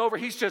over and over.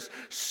 He's just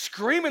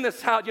screaming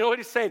this out. You know what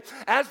he's saying?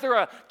 As they're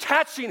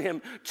attaching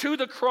him to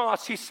the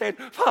cross, he's saying,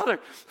 Father,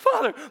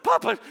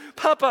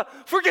 Papa,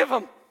 forgive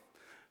them.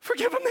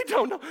 Forgive them, they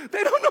don't know.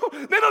 They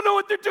don't know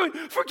what they're doing.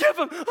 Forgive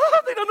them. Oh,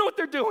 they don't know what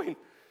they're doing.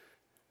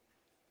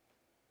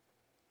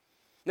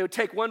 They would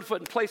take one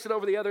foot and place it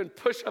over the other and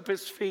push up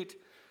his feet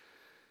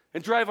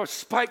and drive a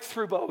spike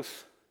through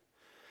both.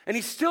 And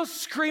he's still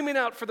screaming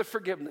out for the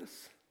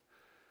forgiveness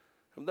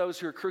of those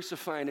who are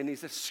crucifying, and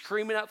he's just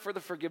screaming out for the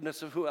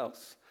forgiveness of who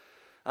else?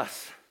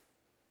 Us.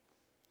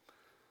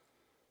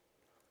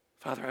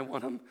 Father, I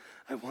want him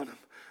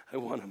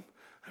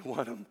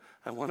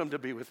to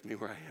be with me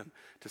where I am,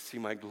 to see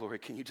my glory.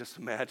 Can you just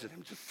imagine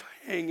him just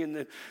hang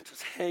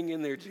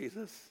in there,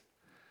 Jesus.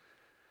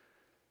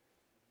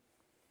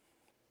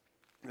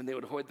 And they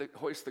would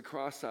hoist the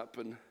cross up,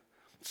 and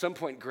at some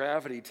point,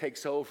 gravity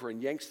takes over and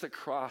yanks the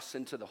cross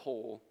into the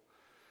hole.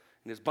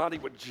 And his body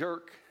would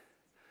jerk.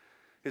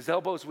 His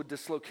elbows would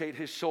dislocate.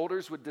 His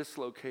shoulders would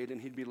dislocate, and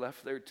he'd be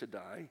left there to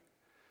die.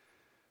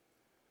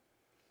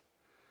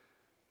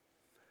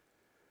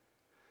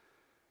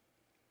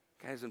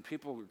 Guys, when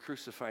people were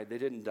crucified, they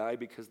didn't die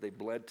because they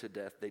bled to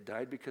death. They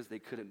died because they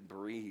couldn't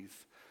breathe.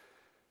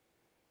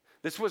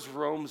 This was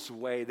Rome's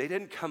way. They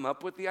didn't come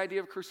up with the idea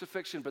of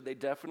crucifixion, but they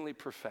definitely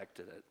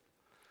perfected it.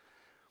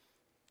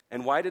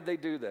 And why did they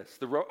do this?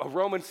 A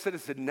Roman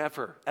citizen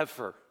never,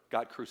 ever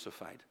got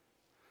crucified.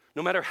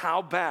 No matter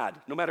how bad,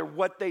 no matter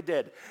what they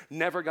did,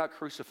 never got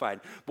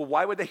crucified. But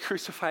why would they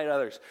crucify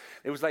others?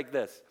 It was like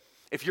this.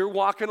 If you're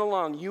walking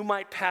along, you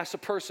might pass a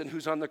person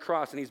who's on the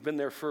cross and he's been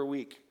there for a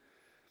week.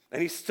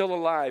 And he's still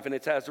alive. And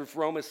it's as if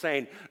Rome is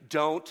saying,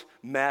 don't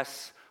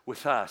mess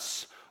with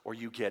us or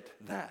you get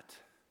that.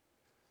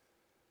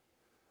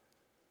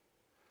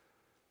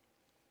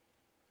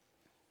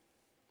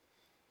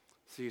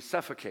 So you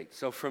suffocate.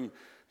 So from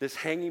this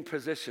hanging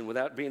position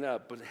without being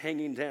up, but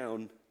hanging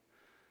down,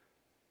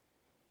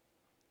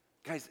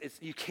 guys,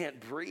 you can't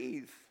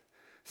breathe.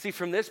 See,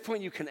 from this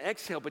point you can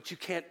exhale, but you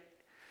can't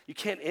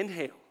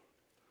inhale.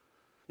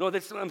 No,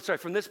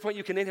 from this point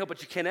you can inhale,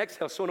 but you can't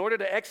exhale. So in order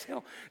to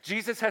exhale,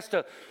 Jesus has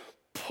to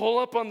pull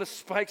up on the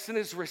spikes in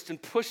his wrist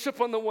and push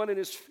up on the one in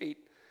his feet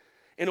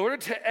in order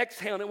to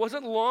exhale. And it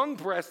wasn't long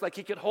breaths, like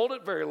he could hold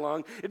it very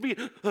long. It'd be,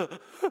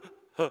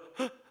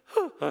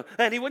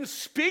 and he wouldn't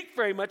speak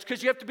very much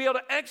because you have to be able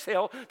to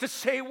exhale to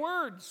say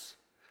words.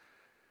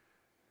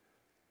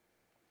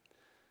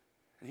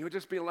 And he would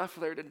just be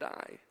left there to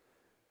die.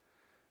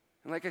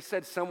 And like I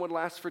said, some would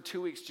last for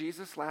 2 weeks.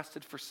 Jesus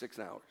lasted for 6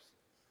 hours.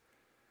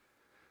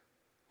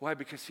 Why?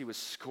 Because he was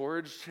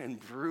scourged and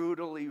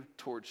brutally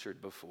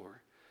tortured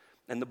before.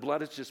 And the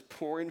blood is just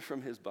pouring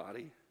from his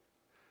body.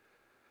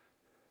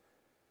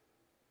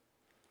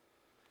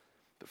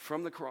 But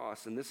from the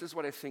cross, and this is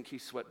what I think he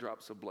sweat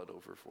drops of blood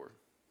over for.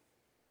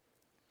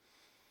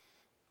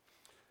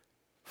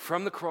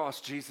 From the cross,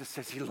 Jesus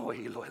says,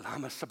 Eloi, Eloi,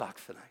 lama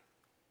sabachthani.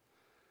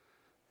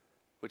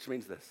 Which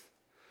means this: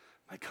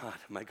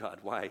 my God,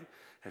 why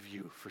have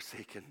you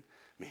forsaken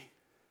me?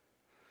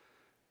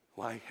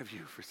 Why have you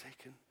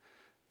forsaken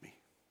me?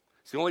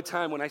 It's the only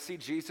time when I see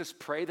Jesus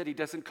pray that he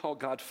doesn't call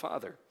God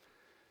Father.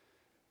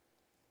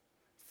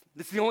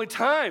 It's the only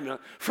time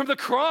from the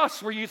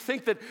cross where you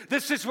think that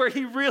this is where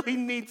he really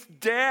needs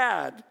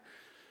Dad.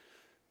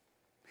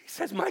 He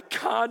says, my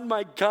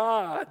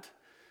God.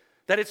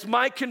 That it's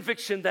my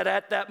conviction that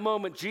at that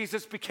moment,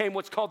 Jesus became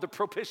what's called the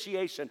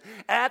propitiation.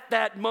 At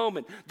that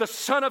moment, the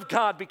Son of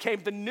God became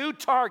the new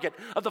target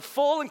of the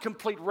full and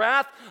complete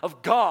wrath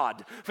of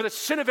God for the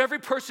sin of every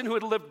person who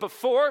had lived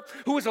before,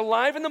 who was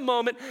alive in the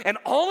moment, and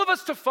all of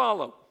us to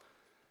follow.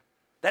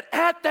 That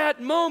at that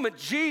moment,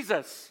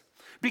 Jesus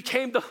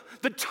became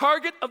the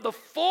target of the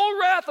full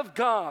wrath of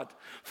God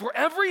for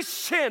every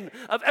sin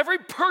of every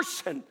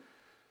person.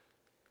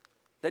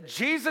 That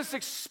Jesus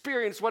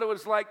experienced what it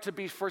was like to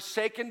be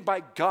forsaken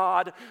by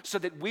God so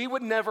that we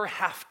would never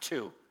have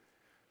to.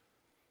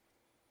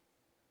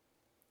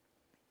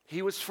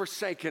 He was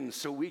forsaken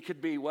so we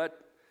could be what?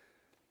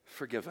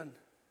 Forgiven.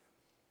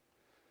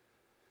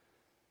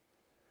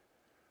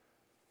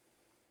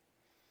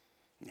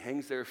 He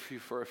hangs there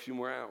for a few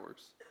more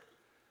hours.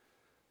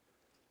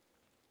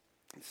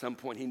 At some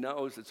point, he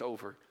knows it's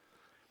over.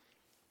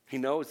 He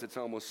knows it's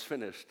almost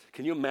finished.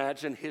 Can you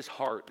imagine? His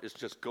heart is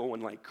just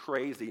going like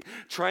crazy,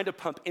 trying to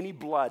pump any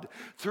blood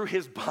through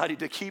his body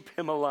to keep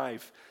him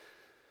alive.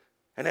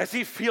 And as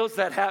he feels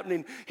that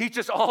happening, he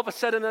just all of a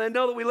sudden, and I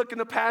know that we look in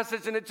the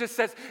passage and it just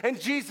says, and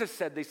Jesus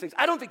said these things.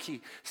 I don't think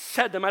he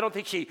said them. I don't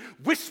think he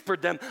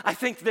whispered them. I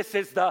think this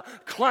is the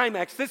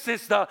climax. This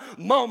is the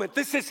moment.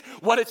 This is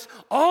what it's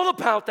all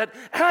about, that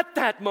at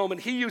that moment,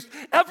 he used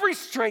every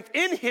strength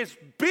in his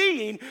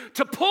being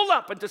to pull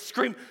up and to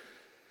scream,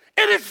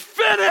 it is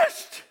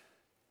finished.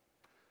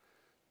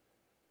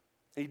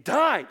 He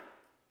died.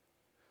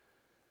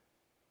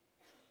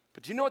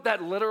 But do you know what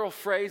that literal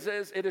phrase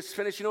is? It is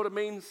finished. You know what it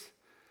means?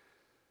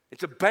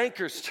 It's a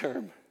banker's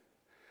term.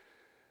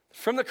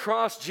 From the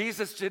cross,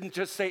 Jesus didn't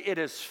just say it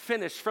is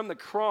finished. From the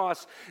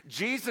cross,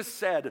 Jesus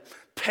said,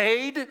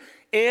 paid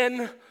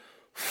in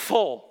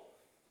full.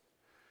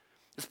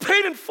 It's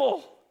paid in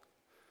full.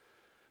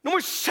 No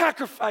more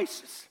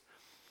sacrifices.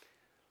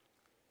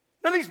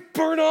 None of these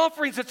burnt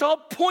offerings, it's all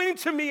pointing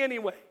to me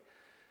anyway.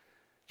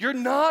 You're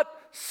not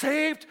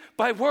saved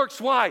by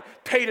works. Why?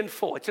 Paid in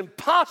full. It's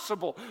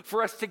impossible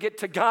for us to get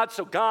to God,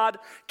 so God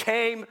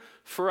came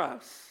for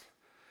us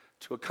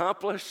to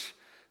accomplish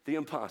the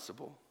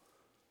impossible.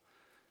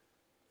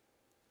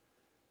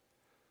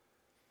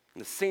 And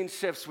the scene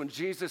shifts when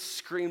Jesus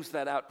screams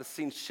that out. The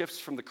scene shifts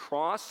from the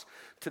cross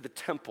to the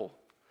temple.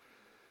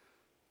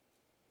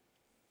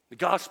 The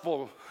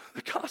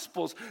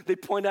Gospels, they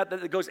point out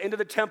that it goes into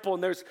the temple,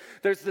 and there's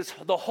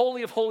the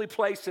holy of holy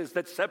places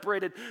that's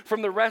separated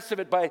from the rest of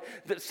it by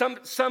some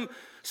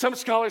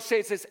scholars say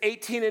it's this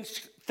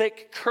 18-inch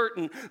thick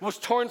curtain was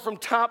torn from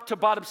top to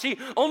bottom. See,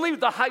 only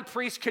the high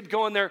priest could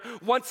go in there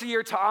once a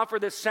year to offer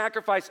this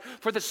sacrifice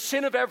for the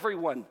sin of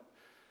everyone.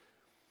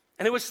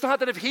 And it was thought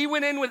that if he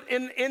went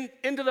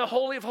into the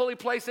holy of holy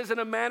places in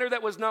a manner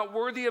that was not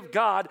worthy of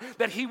God,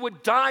 that he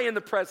would die in the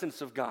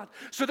presence of God.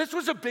 So this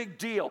was a big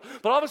deal.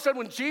 But all of a sudden,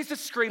 when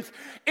Jesus screams,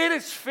 it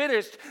is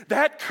finished,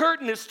 that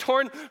curtain is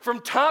torn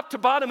from top to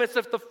bottom as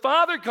if the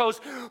Father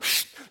goes,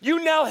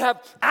 you now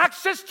have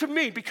access to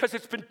me because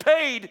it's been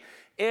paid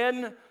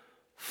in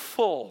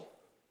full.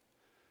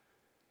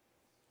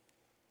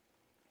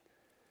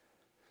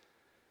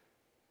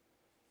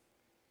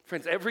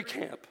 Friends, every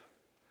camp,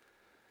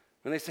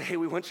 when they say, hey,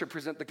 we want you to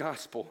present the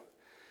gospel,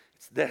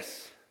 it's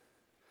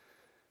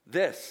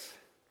this.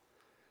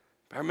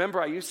 I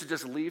remember I used to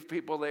just leave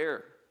people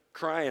there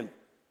crying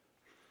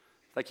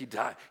like he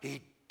died.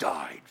 He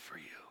died for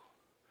you.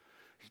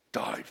 He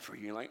died for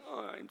you. You're like,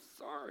 oh, I'm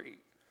sorry.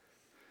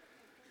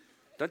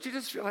 Don't you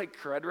just feel like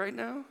crud right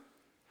now?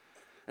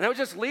 And I would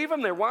just leave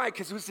him there. Why?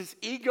 Because it was this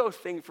ego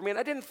thing for me, and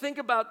I didn't think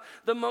about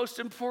the most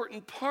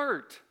important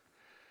part.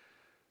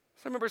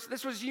 So I remember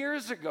this was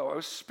years ago. I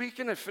was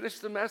speaking. I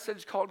finished the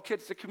message called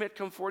Kids to Commit,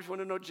 Come Forward, You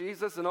Want to Know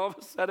Jesus. And all of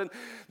a sudden,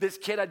 this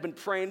kid I'd been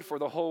praying for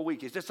the whole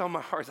week. He's just on my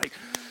heart. It's like,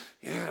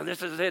 yeah,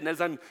 this is it.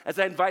 And as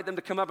I invite them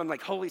to come up, I'm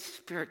like, Holy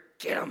Spirit,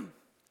 get him.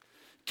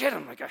 get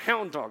him like a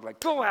hound dog, like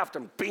go after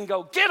him,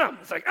 bingo, get him.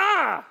 It's like,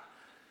 ah.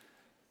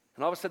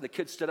 And all of a sudden the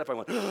kid stood up, I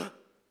went, ah.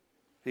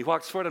 He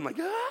walks forward, I'm like,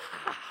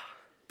 ah.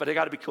 But I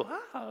got to be cool.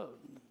 Ah.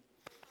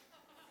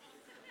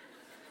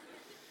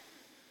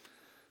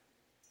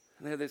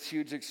 And they had this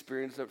huge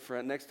experience up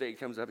front. Next day he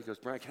comes up, he goes,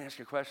 Brian, can I ask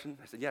you a question?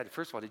 I said, yeah,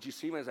 first of all, did you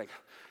see me? I was like,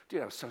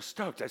 dude, I was so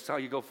stoked. I saw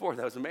you go forward.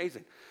 That was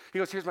amazing. He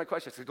goes, here's my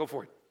question. I said, go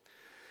for it.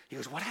 He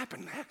goes, what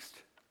happened next?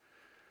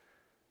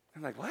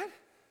 I'm like, what?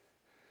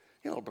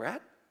 You little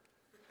brat.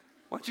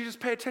 Why don't you just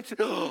pay attention?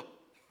 Oh,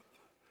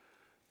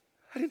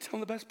 I didn't tell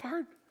him the best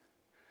part.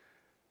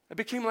 I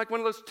became like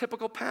one of those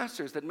typical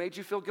pastors that made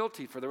you feel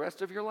guilty for the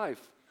rest of your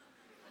life.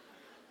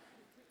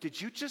 Did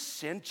you just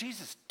sin?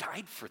 Jesus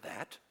died for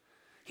that.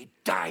 He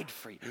died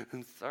for you.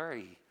 I'm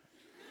sorry.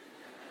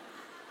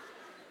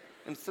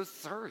 I'm so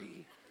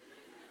sorry.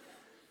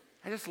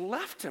 I just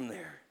left him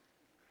there.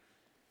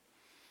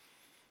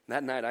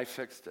 That night I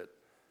fixed it.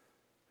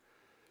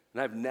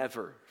 And I've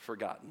never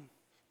forgotten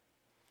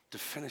to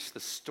finish the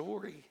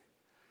story.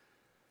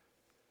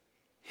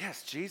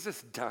 Yes,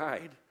 Jesus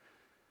died.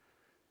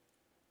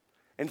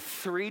 And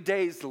 3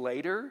 days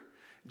later,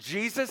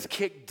 Jesus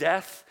kicked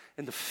death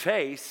in the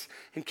face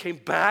and came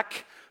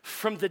back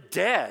from the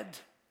dead.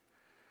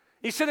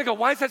 You sit there and go,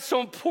 why is that so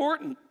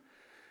important?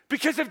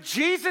 Because if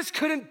Jesus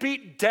couldn't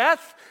beat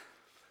death,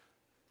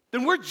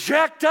 then we're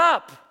jacked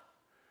up.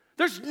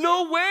 There's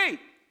no way.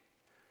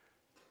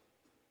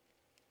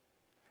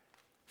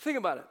 Think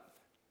about it.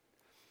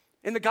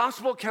 In the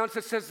gospel accounts,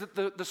 it says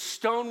that the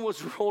stone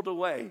was rolled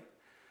away.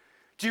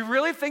 Do you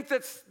really think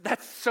that's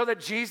so that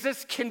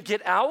Jesus can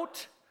get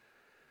out?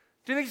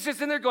 Do you think he's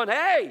just in there going,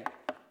 hey,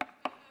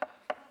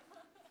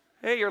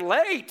 you're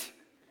late.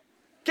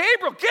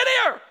 Gabriel, get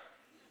here.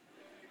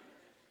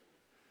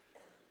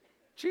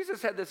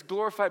 Jesus had this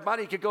glorified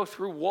body. He could go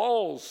through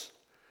walls.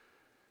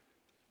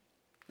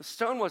 The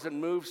stone wasn't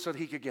moved so that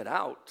he could get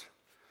out.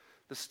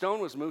 The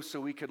stone was moved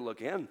so we could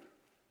look in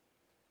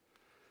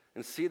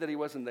and see that he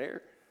wasn't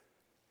there.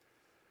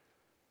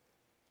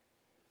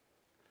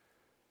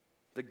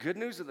 The good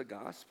news of the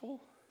gospel,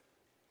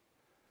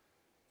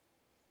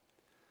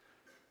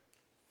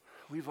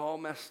 we've all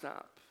messed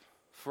up.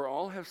 For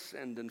all have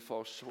sinned and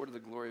fall short of the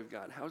glory of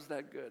God. How's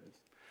that good?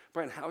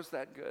 Brian, how's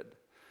that good?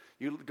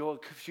 You go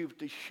a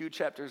few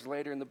chapters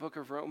later in the book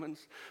of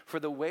Romans.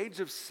 For the wage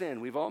of sin,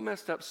 we've all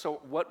messed up,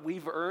 so what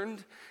we've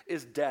earned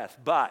is death.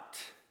 But,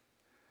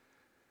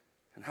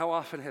 and how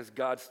often has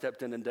God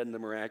stepped in and done the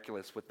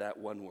miraculous with that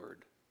one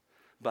word?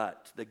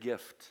 But, the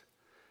gift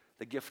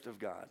of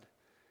God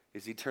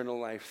is eternal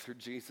life through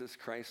Jesus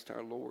Christ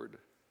our Lord.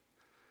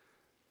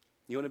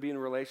 You want to be in a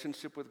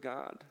relationship with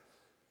God?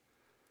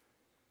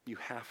 You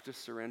have to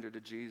surrender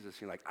to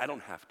Jesus. You're like, I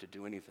don't have to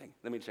do anything.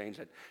 Let me change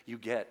it. You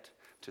get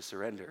to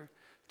surrender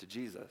to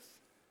Jesus.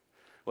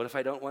 What if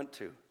I don't want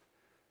to?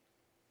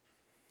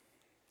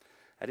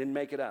 I didn't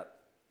make it up.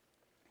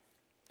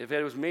 If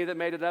it was me that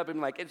made it up, I'm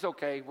like, it's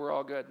okay, we're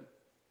all good.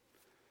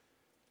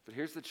 But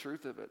here's the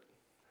truth of it.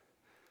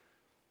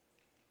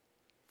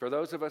 For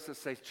those of us that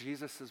say,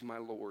 Jesus is my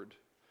Lord,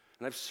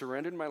 and I've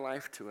surrendered my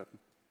life to him.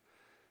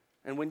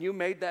 And when you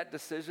made that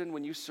decision,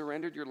 when you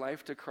surrendered your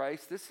life to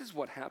Christ, this is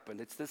what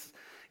happened. It's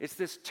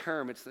this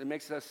term. It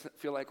makes us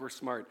feel like we're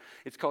smart.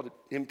 It's called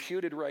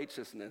imputed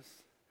righteousness.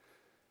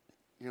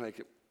 You're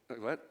like,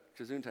 what?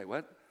 Gesundheit,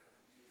 what?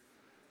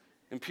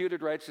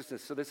 Imputed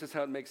righteousness. So this is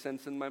how it makes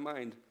sense in my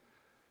mind.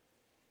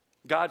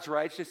 God's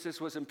righteousness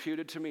was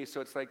imputed to me.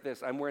 So it's like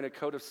this. I'm wearing a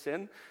coat of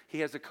sin. He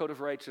has a coat of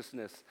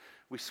righteousness.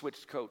 We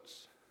switched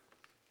coats.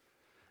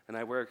 And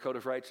I wear a coat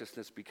of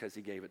righteousness because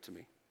he gave it to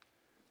me.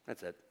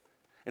 That's it.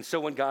 And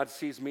so when God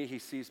sees me, he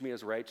sees me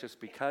as righteous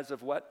because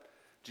of what?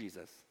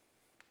 Jesus.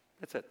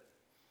 That's it.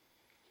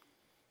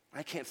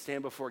 I can't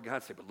stand before God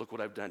and say, but look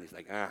what I've done. He's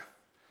like,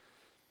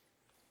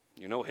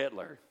 you're no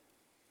Hitler,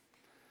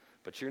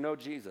 but you're no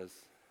Jesus,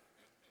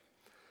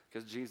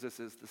 because Jesus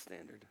is the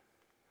standard.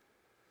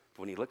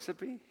 But when he looks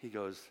at me, he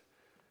goes,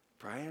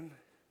 Brian,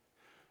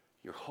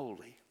 you're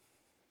holy.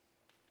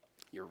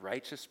 You're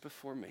righteous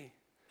before me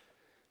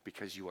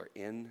because you are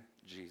in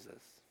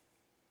Jesus.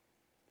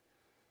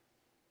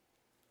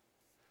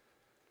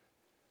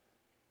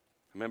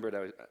 I remember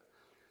it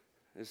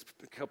was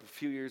a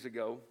few years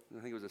ago. I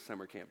think it was a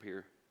summer camp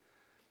here.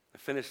 I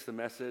finished the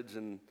message,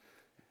 and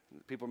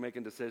people were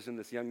making decisions.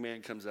 This young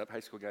man comes up,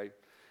 high school guy.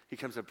 He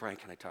comes up, Brian,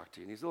 can I talk to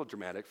you? And he's a little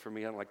dramatic for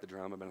me. I don't like the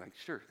drama, but I'm like,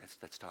 sure,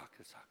 let's talk.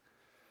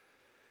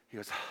 He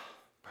goes,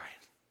 Brian.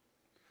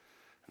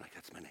 I'm like,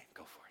 that's my name.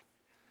 Go for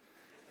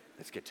it.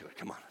 Let's get to it.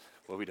 Come on.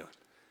 What are we doing?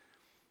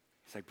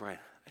 He's like, Brian,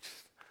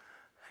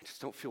 I just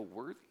don't feel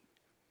worthy.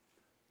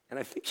 And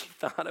I think he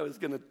thought I was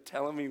going to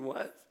tell him he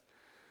was.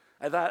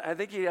 I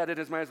think he had it in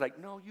his mind. He was like,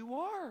 no, you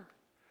are.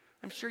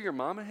 I'm sure your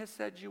mama has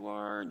said you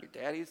are, and your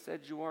daddy has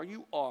said you are.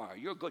 You are.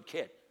 You're a good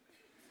kid.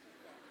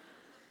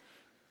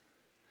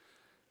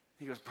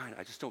 He goes, Brian,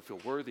 I just don't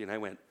feel worthy. And I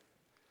went,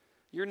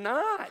 you're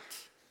not.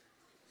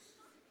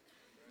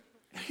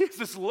 He has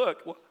this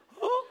look.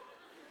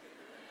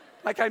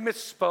 Like I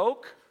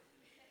misspoke.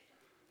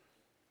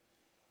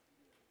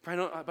 But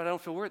I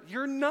don't feel worthy.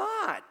 You're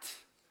not.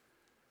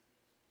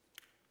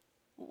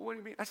 What do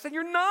you mean? I said,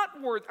 you're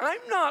not worthy.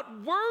 I'm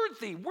not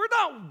worthy. We're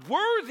not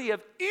worthy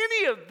of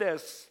any of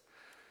this.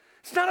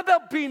 It's not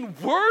about being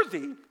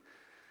worthy.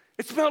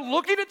 It's about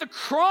looking at the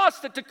cross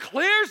that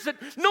declares that,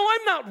 no,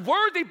 I'm not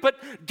worthy, but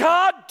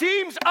God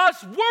deems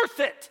us worth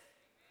it.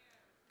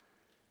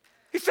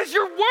 He says,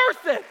 you're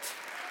worth it.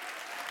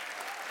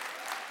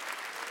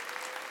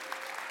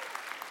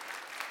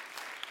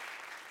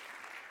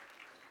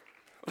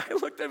 I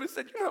looked at him and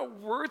said, you're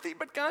not worthy,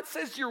 but God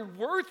says you're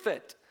worth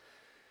it.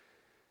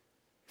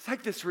 It's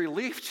like this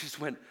relief just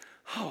went,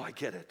 oh, I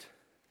get it.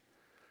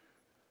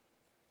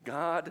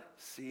 God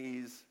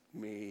sees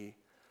me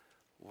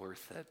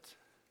worth it.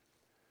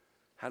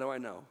 How do I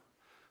know?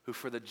 Who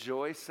for the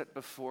joy set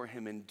before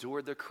him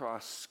endured the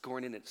cross,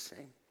 scorning its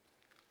shame.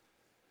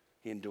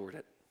 He endured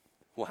it.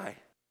 Why?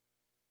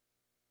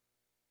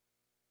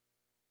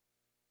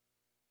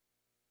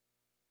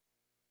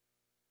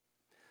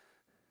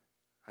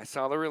 I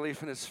saw the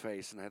relief in his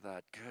face, and I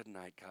thought, good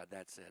night, God,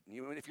 that's it.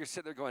 And if you're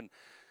sitting there going,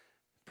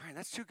 Brian,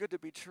 that's too good to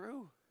be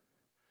true.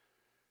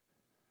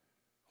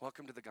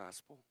 Welcome to the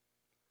gospel.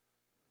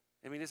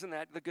 I mean, isn't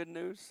that the good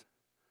news?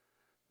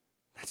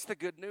 That's the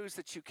good news,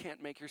 that you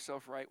can't make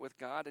yourself right with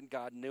God, and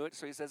God knew it,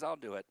 so he says, I'll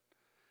do it.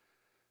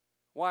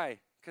 Why?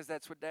 Because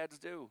that's what dads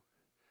do.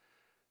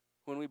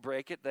 When we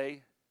break it,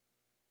 they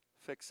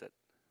fix it.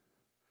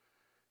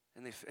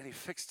 And he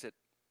fixed it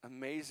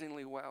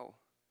amazingly well.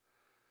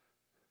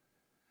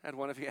 I had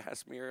one of you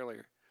ask me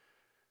earlier,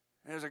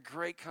 and it was a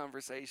great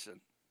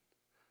conversation.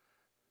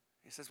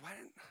 He says, why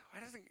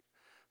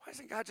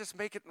doesn't God just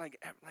make it like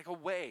a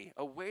way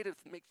to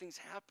make things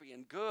happy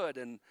and good?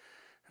 And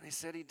he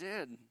said he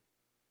did.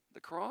 The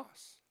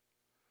cross.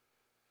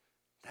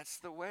 That's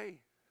the way.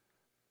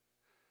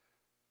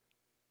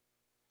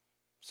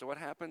 So what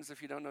happens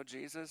if you don't know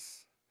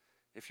Jesus?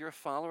 If you're a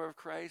follower of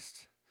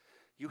Christ,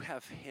 you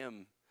have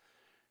him.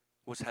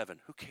 What's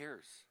heaven? Who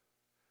cares?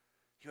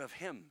 You have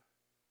him.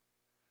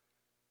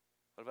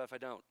 What about if I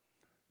don't?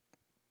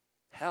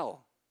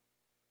 Hell.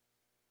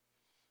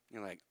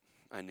 You're like,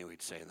 I knew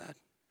he'd say that.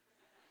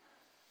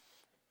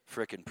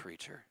 Frickin'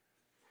 preacher.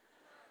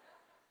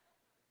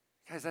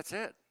 Guys, that's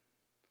it.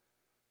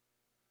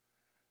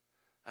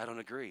 I don't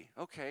agree.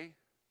 Okay.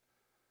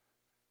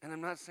 And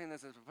I'm not saying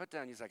this as a put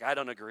down. He's like, I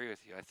don't agree with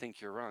you. I think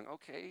you're wrong.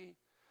 Okay.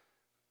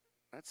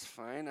 That's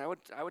fine. I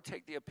would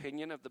take the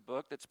opinion of the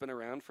book that's been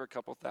around for a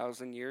couple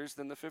thousand years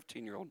than the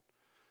 15-year-old.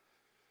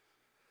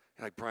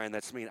 You're like, Brian,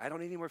 that's mean. I don't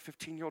need any more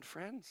 15-year-old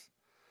friends.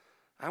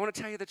 I want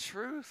to tell you the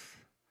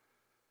truth.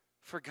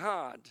 For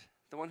God,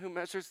 the one who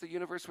measures the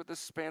universe with the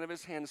span of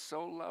his hand,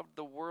 so loved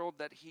the world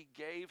that he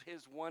gave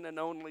his one and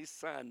only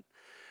Son,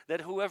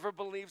 that whoever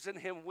believes in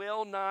him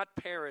will not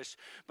perish,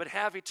 but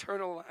have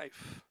eternal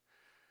life.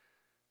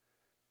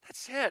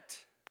 That's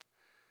it.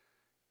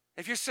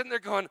 If you're sitting there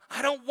going,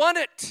 I don't want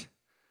it,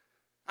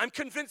 I'm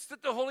convinced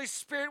that the Holy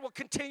Spirit will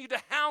continue to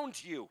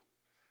hound you.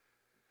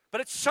 But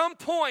at some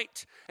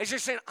point, as you're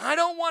saying, I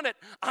don't want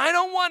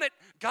it,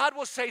 God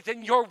will say,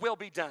 then your will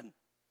be done.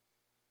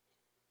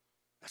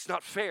 That's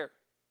not fair.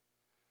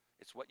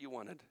 It's what you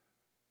wanted.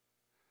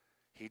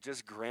 He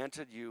just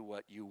granted you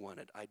what you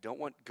wanted. I don't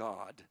want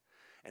God,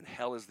 and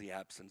hell is the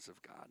absence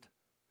of God.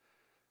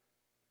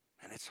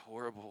 And it's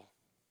horrible.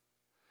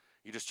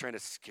 You're just trying to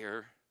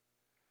scare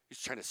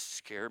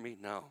me?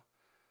 No.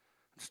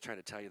 I'm just trying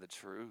to tell you the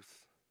truth.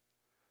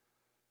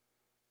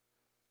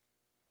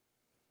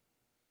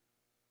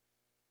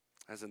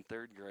 I was in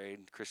third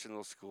grade, Christian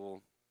little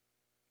school.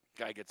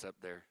 Guy gets up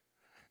there.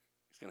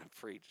 He's going to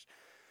preach.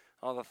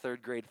 All the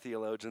third grade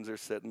theologians are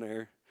sitting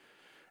there.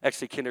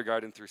 Actually,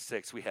 kindergarten through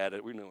 6, we had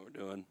it. We know what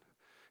we're doing.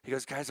 He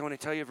goes, guys, I want to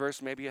tell you a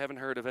verse. Maybe you haven't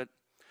heard of it.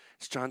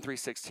 It's John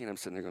 3:16. I'm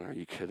sitting there going, are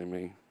you kidding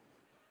me?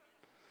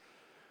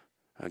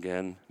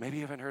 Again, maybe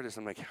you haven't heard this.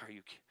 I'm like,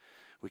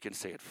 we can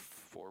say it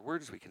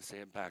forwards. We can say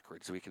it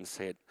backwards. We can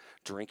say it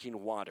drinking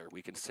water.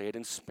 We can say it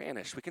in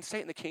Spanish. We can say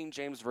it in the King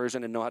James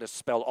Version and know how to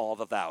spell all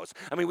the vowels.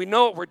 I mean, we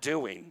know what we're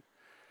doing.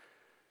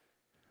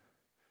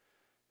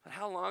 But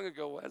how long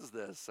ago was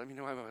this? I mean,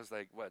 I was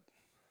like,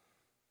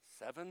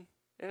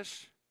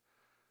 7-ish?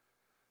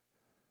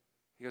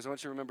 He goes, I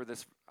want you to remember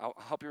this. I'll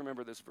help you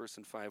remember this verse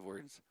in 5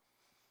 words.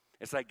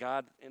 It's like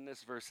God in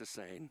this verse is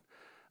saying,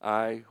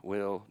 I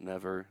will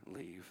never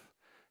leave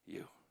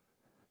you.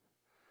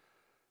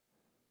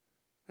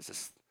 This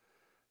is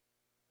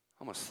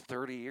almost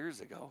 30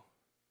 years ago.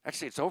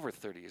 Actually, it's over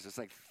 30 years. It's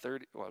like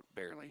 30, well,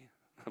 barely.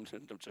 I'm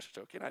just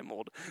joking. I'm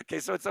old. Okay,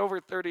 so it's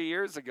over 30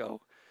 years ago.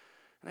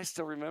 And I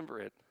still remember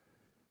it.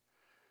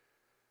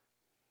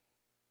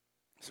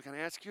 So can I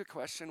ask you a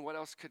question? What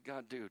else could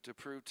God do to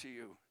prove to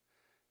you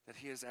that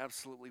he is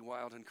absolutely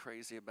wild and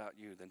crazy about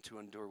you than to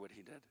endure what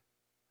he did?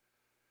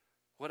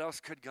 What else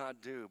could God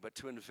do but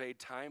to invade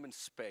time and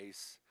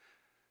space,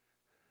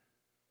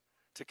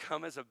 to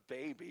come as a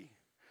baby,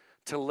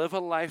 to live a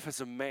life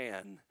as a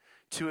man,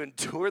 to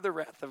endure the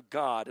wrath of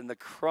God and the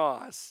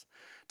cross,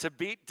 to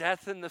beat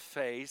death in the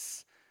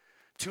face,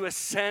 to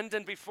ascend,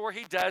 and before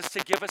he does, to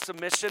give us a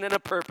mission and a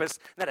purpose.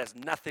 That has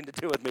nothing to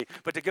do with me,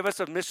 but to give us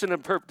a mission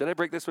and purpose. Did I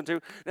break this one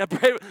too?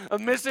 A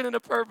mission and a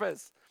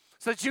purpose.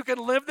 So that you can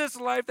live this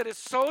life that is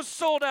so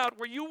sold out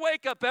where you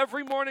wake up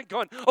every morning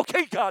going,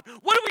 okay, God,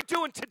 what are we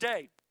doing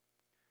today?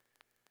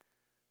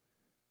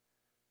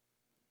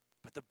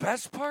 But the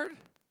best part,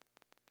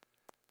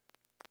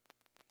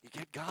 you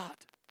get God.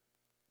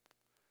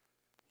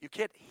 You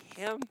get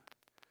him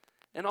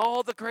and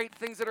all the great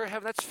things that are in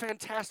heaven. That's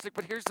fantastic,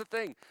 but here's the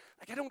thing.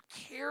 Like, I don't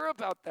care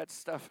about that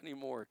stuff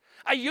anymore.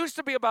 I used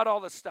to be about all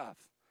this stuff.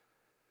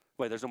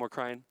 Wait, there's no more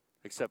crying?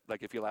 Except,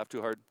 like, if you laugh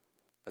too hard?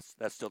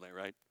 That's still there,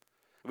 right?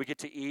 We get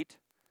to eat,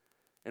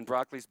 and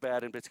broccoli's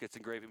bad, and biscuits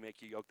and gravy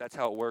make you yolk. That's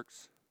how it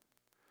works.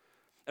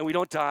 And we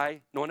don't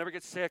die. No one ever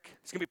gets sick.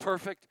 It's going to be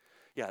perfect.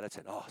 Yeah, that's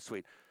it. Oh,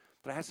 sweet.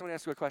 But I have someone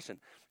ask you a question.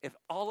 If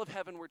all of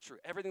heaven were true,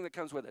 everything that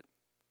comes with it,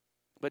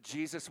 but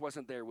Jesus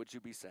wasn't there, would you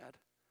be sad?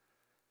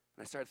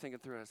 And I started thinking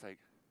through it. I was like,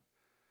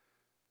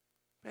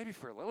 maybe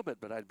for a little bit,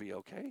 but I'd be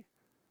okay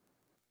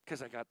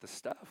because I got the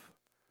stuff.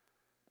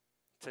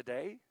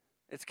 Today,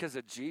 it's because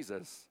of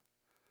Jesus.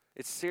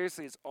 It's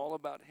all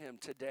about him.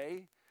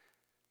 Today,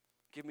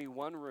 give me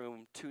one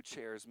room, 2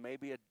 chairs,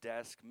 maybe a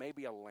desk,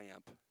 maybe a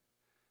lamp.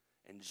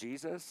 And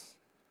Jesus,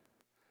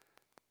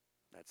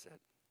 that's it.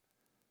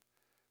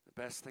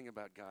 The best thing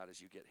about God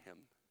is you get him.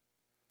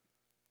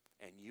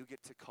 And you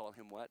get to call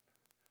him what?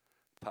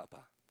 Papa,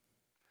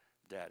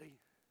 Daddy.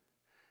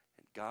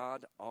 And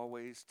God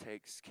always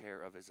takes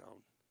care of his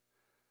own.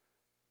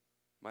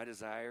 My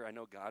desire, I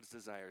know God's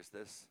desire is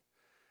this,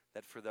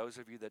 that for those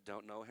of you that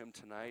don't know him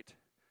tonight,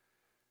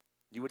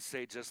 you would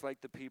say just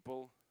like the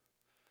people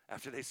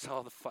after they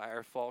saw the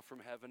fire fall from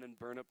heaven and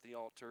burn up the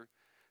altar,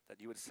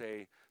 that you would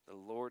say, the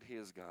Lord, he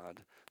is God.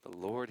 The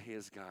Lord, he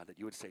is God. That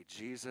you would say,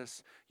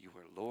 Jesus, you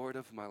are Lord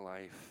of my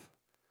life.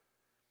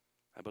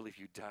 I believe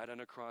you died on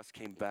a cross,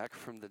 came back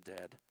from the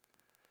dead,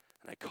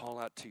 and I call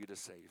out to you to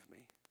save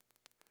me.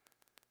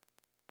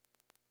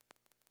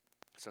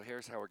 So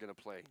here's how we're going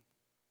to play.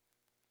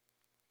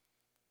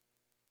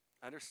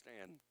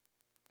 Understand,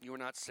 you are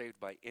not saved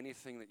by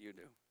anything that you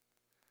do.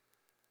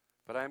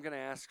 But I'm going to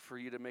ask for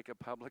you to make a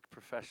public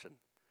profession.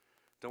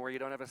 Don't worry, you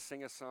don't have to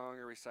sing a song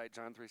or recite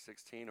John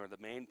 3:16 or the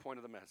main point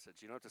of the message.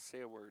 You don't have to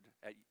say a word,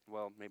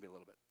 well, maybe a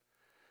little bit,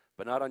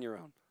 but not on your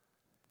own.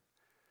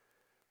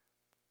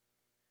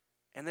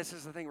 And this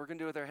is the thing, we're going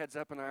to do it with our heads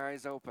up and our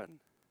eyes open.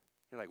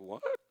 You're like,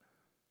 what?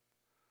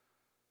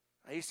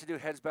 I used to do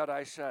heads bowed,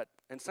 eyes shut.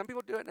 And some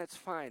people do it and it's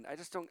fine. I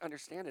just don't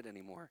understand it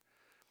anymore.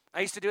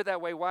 I used to do it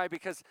that way. Why?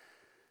 Because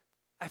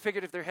I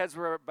figured if their heads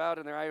were bowed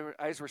and their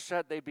eyes were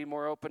shut, they'd be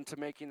more open to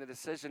making the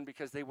decision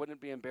because they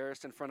wouldn't be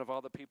embarrassed in front of all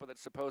the people that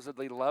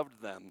supposedly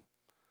loved them.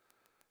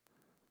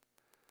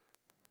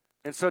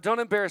 And so don't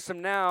embarrass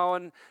them now.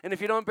 And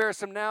if you don't embarrass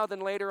them now,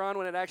 then later on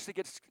when it actually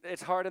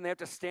it's hard and they have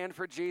to stand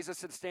for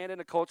Jesus and stand in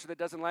a culture that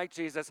doesn't like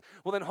Jesus,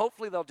 well, then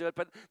hopefully they'll do it,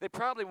 but they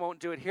probably won't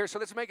do it here. So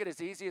let's make it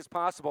as easy as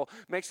possible.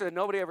 Make sure that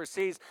nobody ever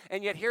sees.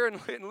 And yet here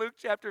in Luke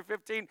chapter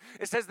 15,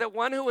 it says that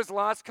one who was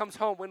lost comes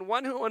home. When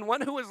one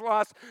who was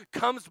lost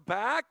comes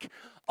back,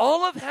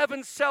 all of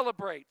heaven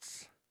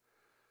celebrates.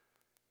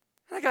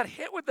 And I got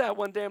hit with that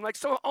one day. I'm like,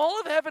 so all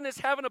of heaven is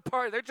having a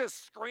party. They're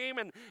just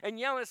screaming and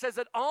yelling. It says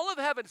that all of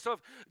heaven, so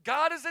if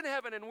God is in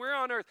heaven and we're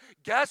on earth,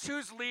 guess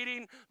who's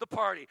leading the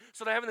party?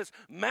 So they're having this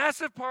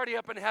massive party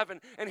up in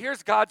heaven, and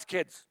here's God's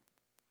kids.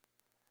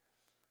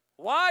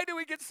 Why do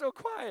we get so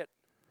quiet?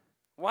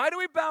 Why do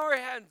we bow our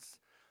heads?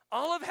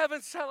 All of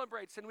heaven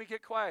celebrates, and we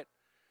get quiet.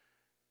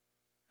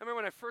 I remember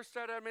when I first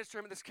started out ministry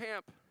at this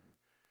camp,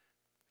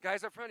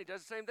 guys up front, he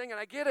does the same thing, and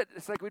I get it.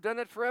 It's like we've done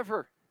it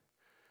forever.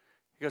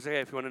 He goes,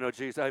 hey, if you want to know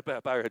Jesus,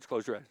 bow your heads,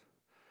 close your eyes.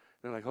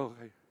 And they're like, oh,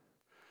 okay.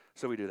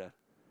 So we do that.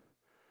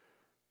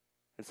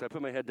 And so I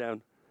put my head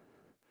down.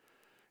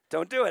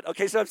 Don't do it.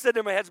 Okay, so I'm sitting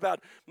there, my head's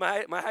bowed.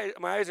 My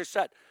eyes are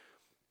shut.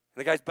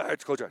 And the guy's bow your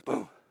heads, close your eyes.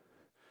 Boom.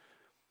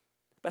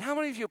 But how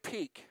many of you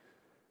peek?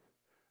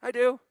 I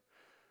do.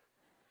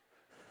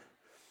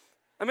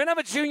 I mean, I'm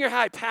a junior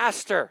high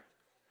pastor.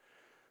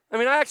 I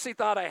mean, I actually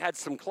thought I had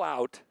some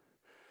clout.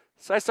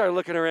 So I started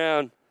looking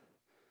around.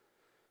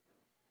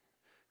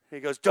 He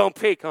goes, don't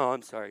peek. Oh,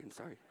 I'm sorry.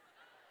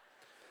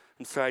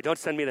 I'm sorry. Don't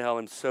send me to hell.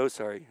 I'm so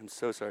sorry. I'm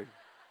so sorry.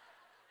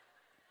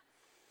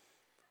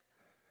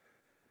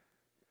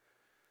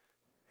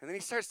 And then he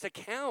starts to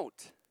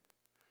count.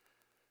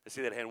 I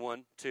see that hand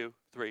 1, 2,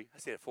 3. I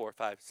see that 4,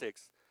 5,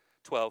 6,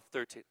 12,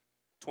 13,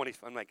 20.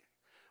 I'm like,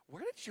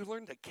 where did you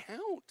learn to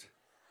count?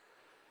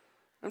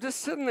 I'm just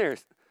sitting there.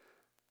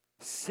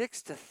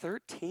 6 to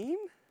 13?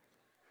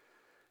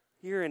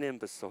 You're an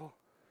imbecile.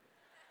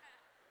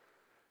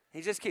 He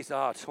just keeps,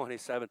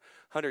 27,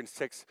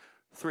 106,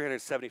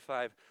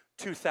 375,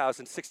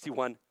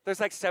 2,061. There's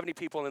like 70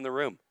 people in the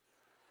room.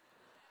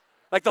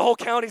 Like the whole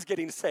county's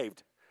getting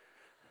saved.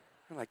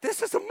 I'm like,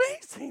 this is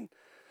amazing.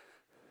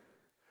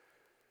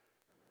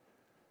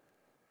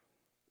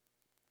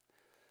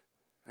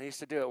 I used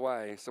to do it.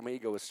 Why? So my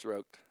ego was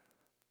stroked.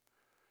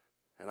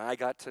 And I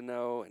got to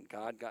know, and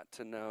God got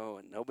to know,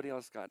 and nobody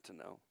else got to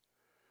know.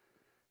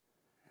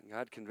 And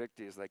God convicted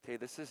you. He's like, hey,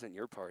 this isn't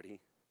your party.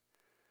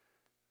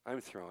 I'm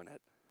throwing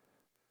it.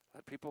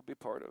 Let people be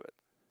part of it.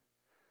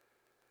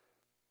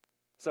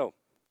 So,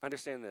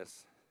 understand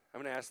this.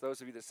 I'm going to ask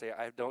those of you that say,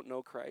 I don't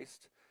know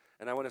Christ,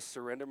 and I want to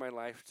surrender my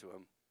life to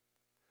him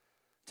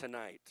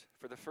tonight.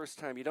 For the first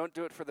time, you don't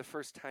do it for the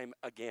first time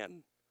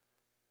again.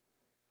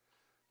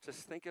 Just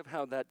think of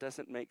how that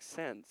doesn't make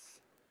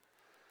sense.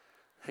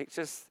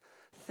 Just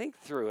think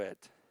through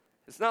it.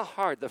 It's not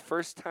hard. The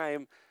first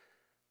time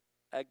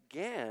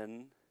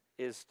again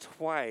is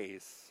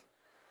twice.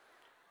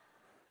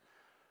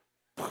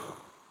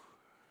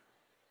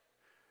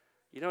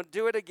 You don't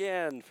do it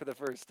again for the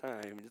first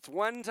time. It's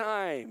one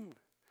time.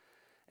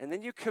 And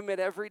then you commit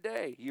every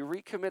day. You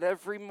recommit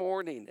every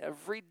morning,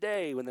 every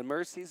day. When the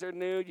mercies are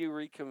new, you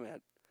recommit.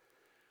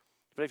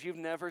 But if you've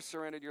never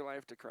surrendered your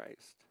life to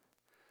Christ,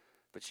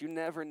 but you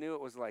never knew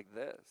it was like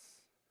this,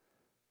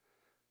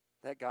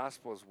 that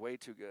gospel is way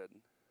too good.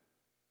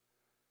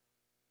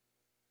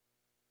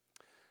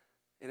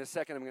 In a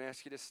second, I'm going to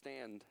ask you to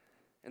stand.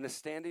 And the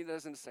standing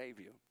doesn't save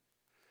you.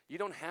 You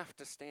don't have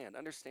to stand.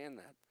 Understand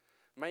that.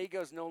 My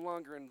ego is no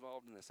longer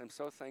involved in this. I'm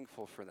so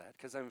thankful for that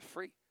because I'm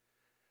free.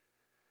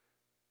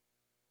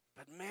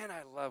 But man,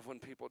 I love when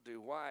people do.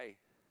 Why?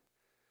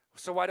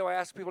 So why do I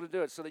ask people to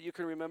do it? So that you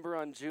can remember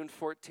on June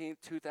 14th,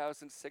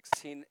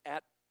 2016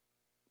 at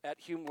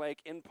Hume Lake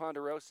in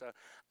Ponderosa,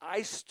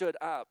 I stood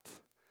up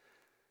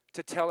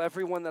to tell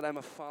everyone that I'm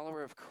a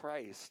follower of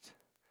Christ.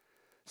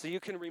 So you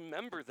can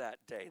remember that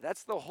day.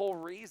 That's the whole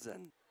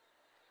reason.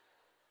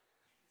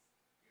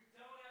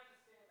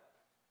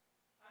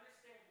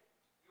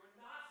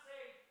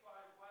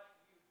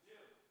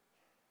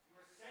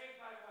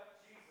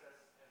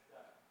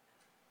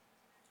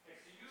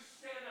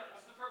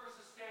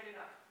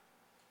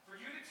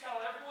 Tell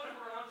everyone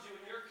around you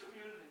in your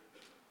community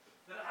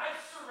that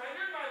I've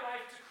surrendered my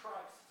life to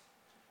Christ.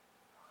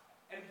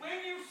 And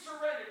when you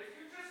surrendered, if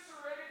you just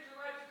surrendered your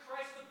life to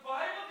Christ, the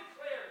Bible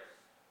declares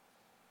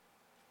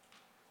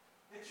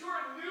that you're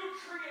a new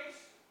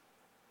creation.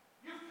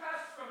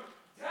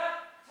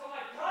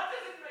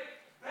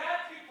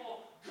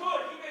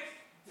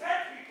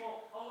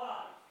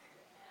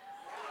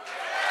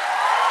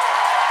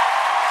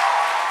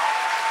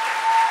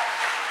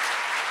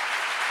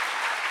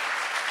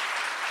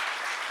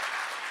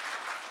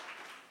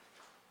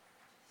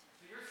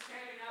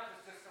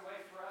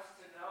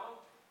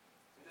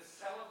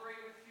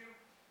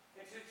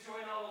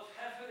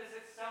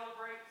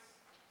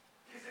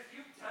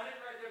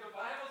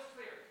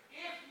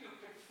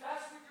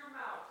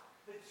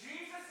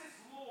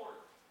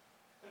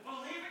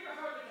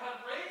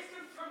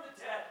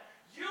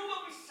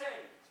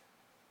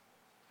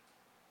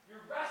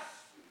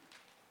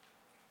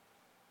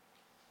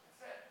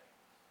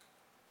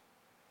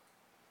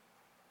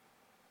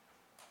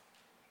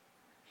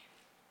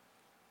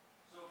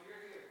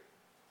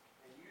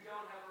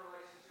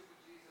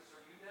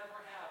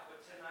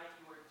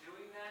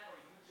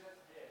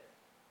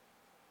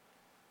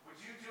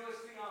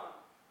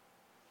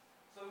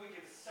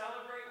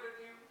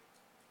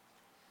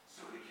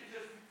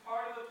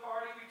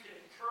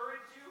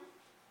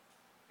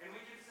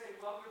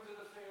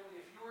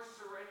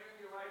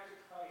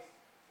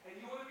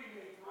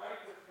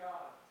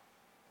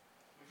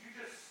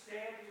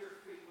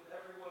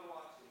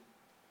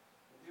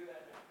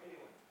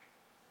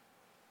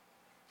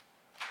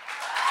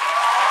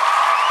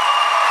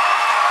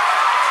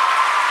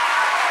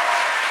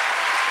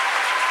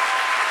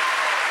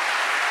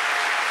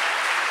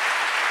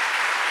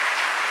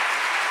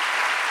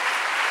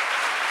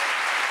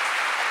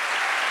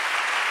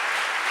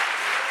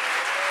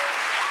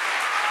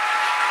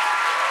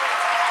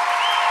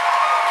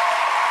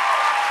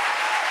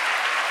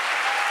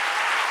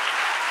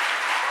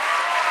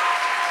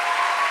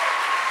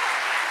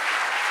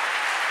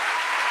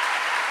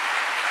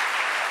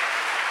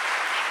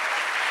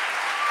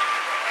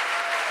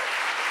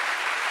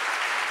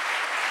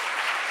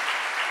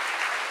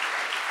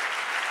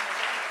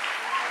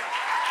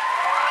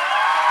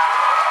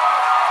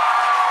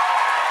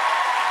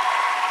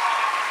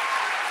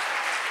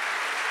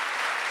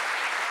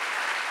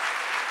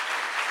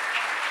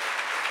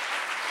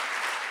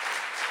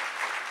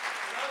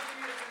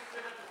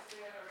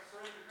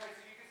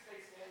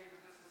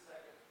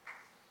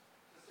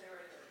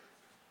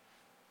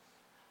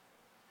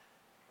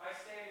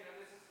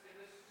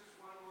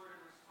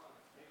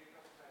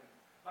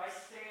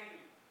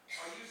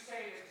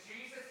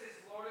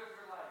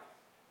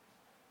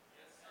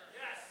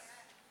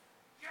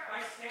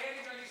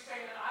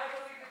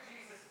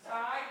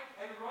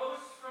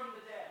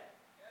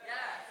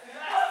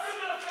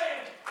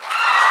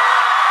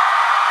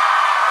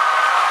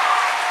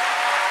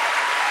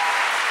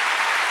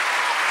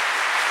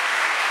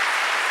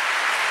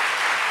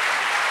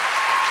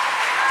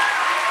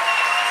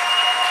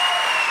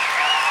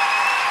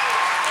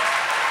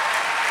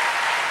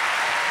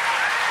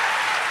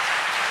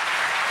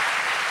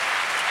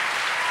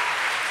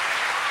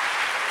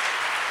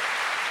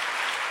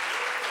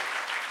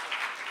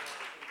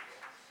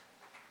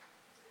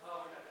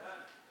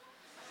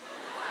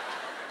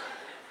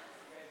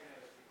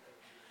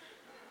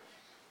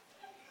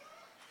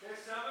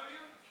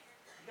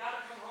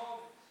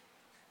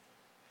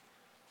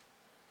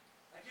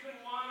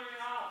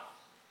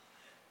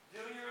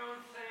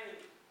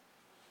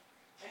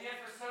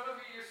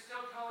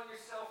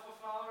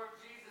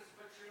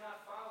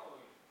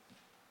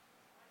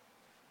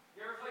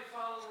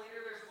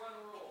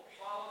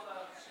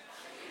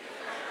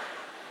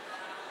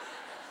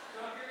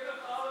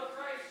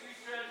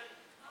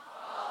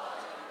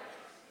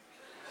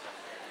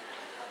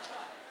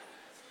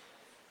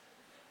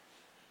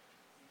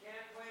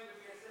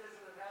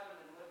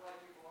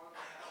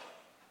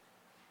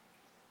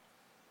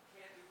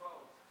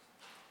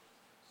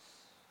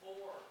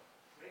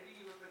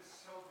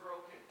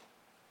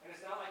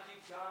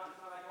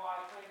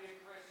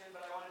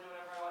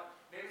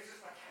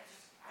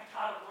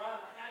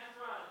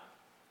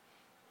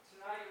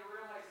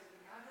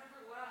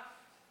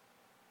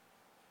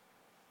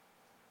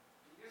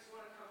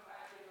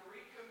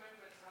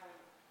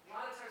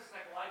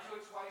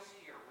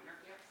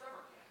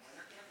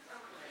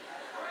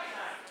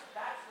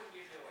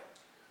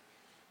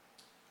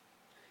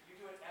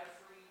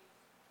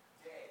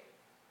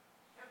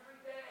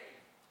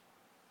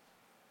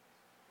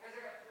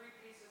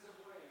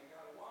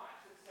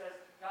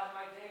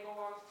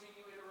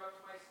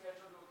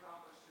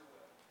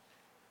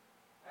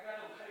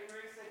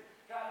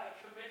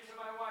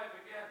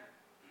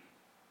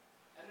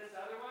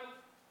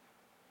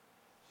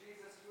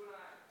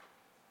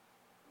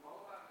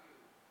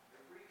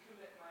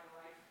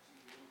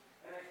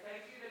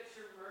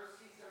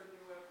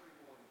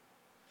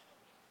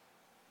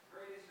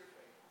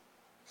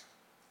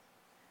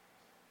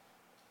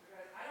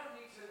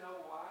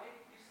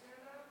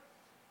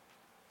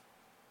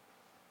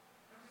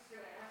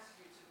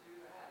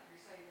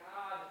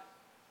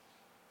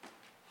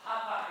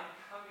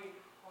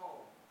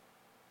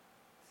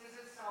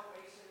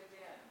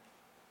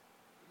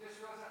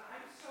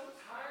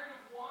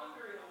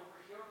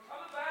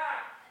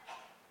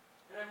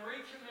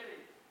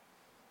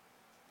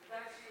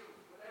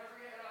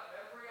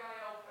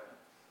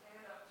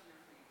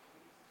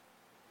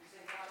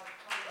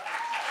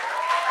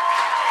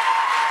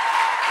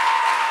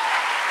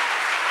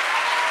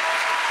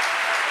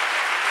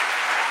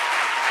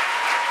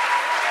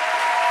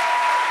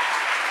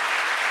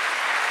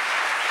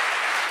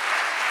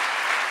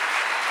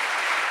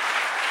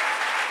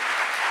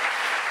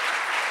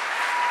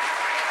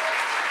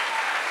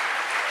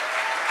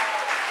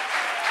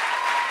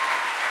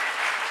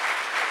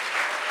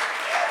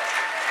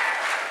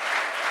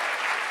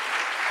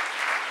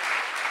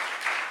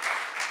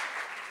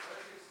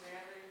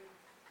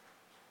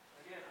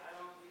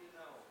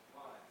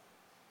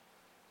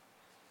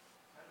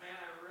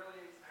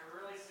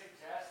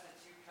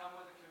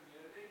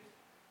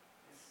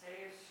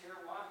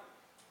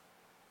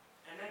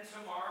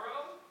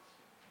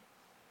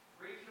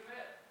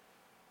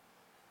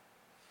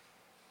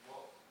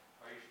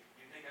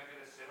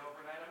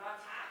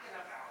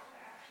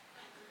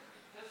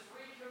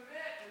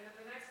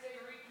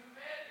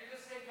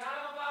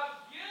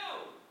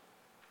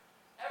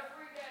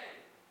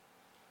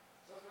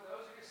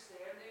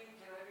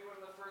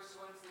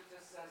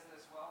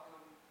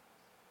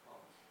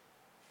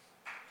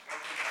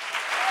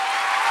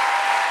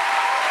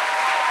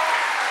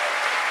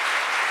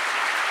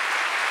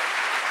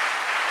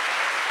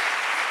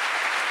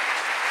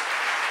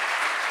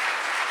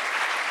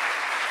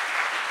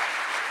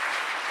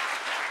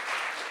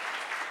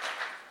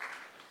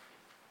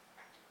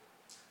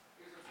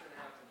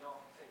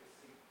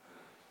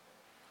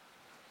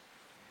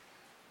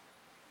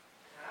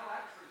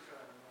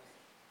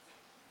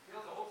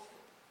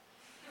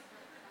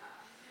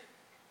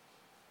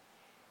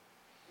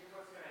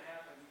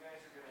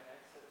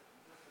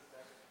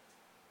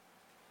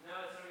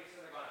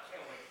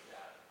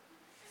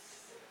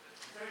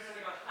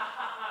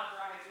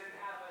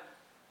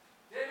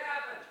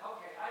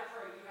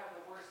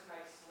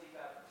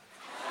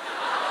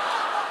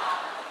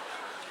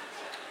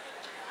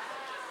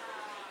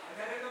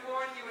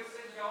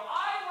 go,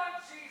 I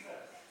want Jesus.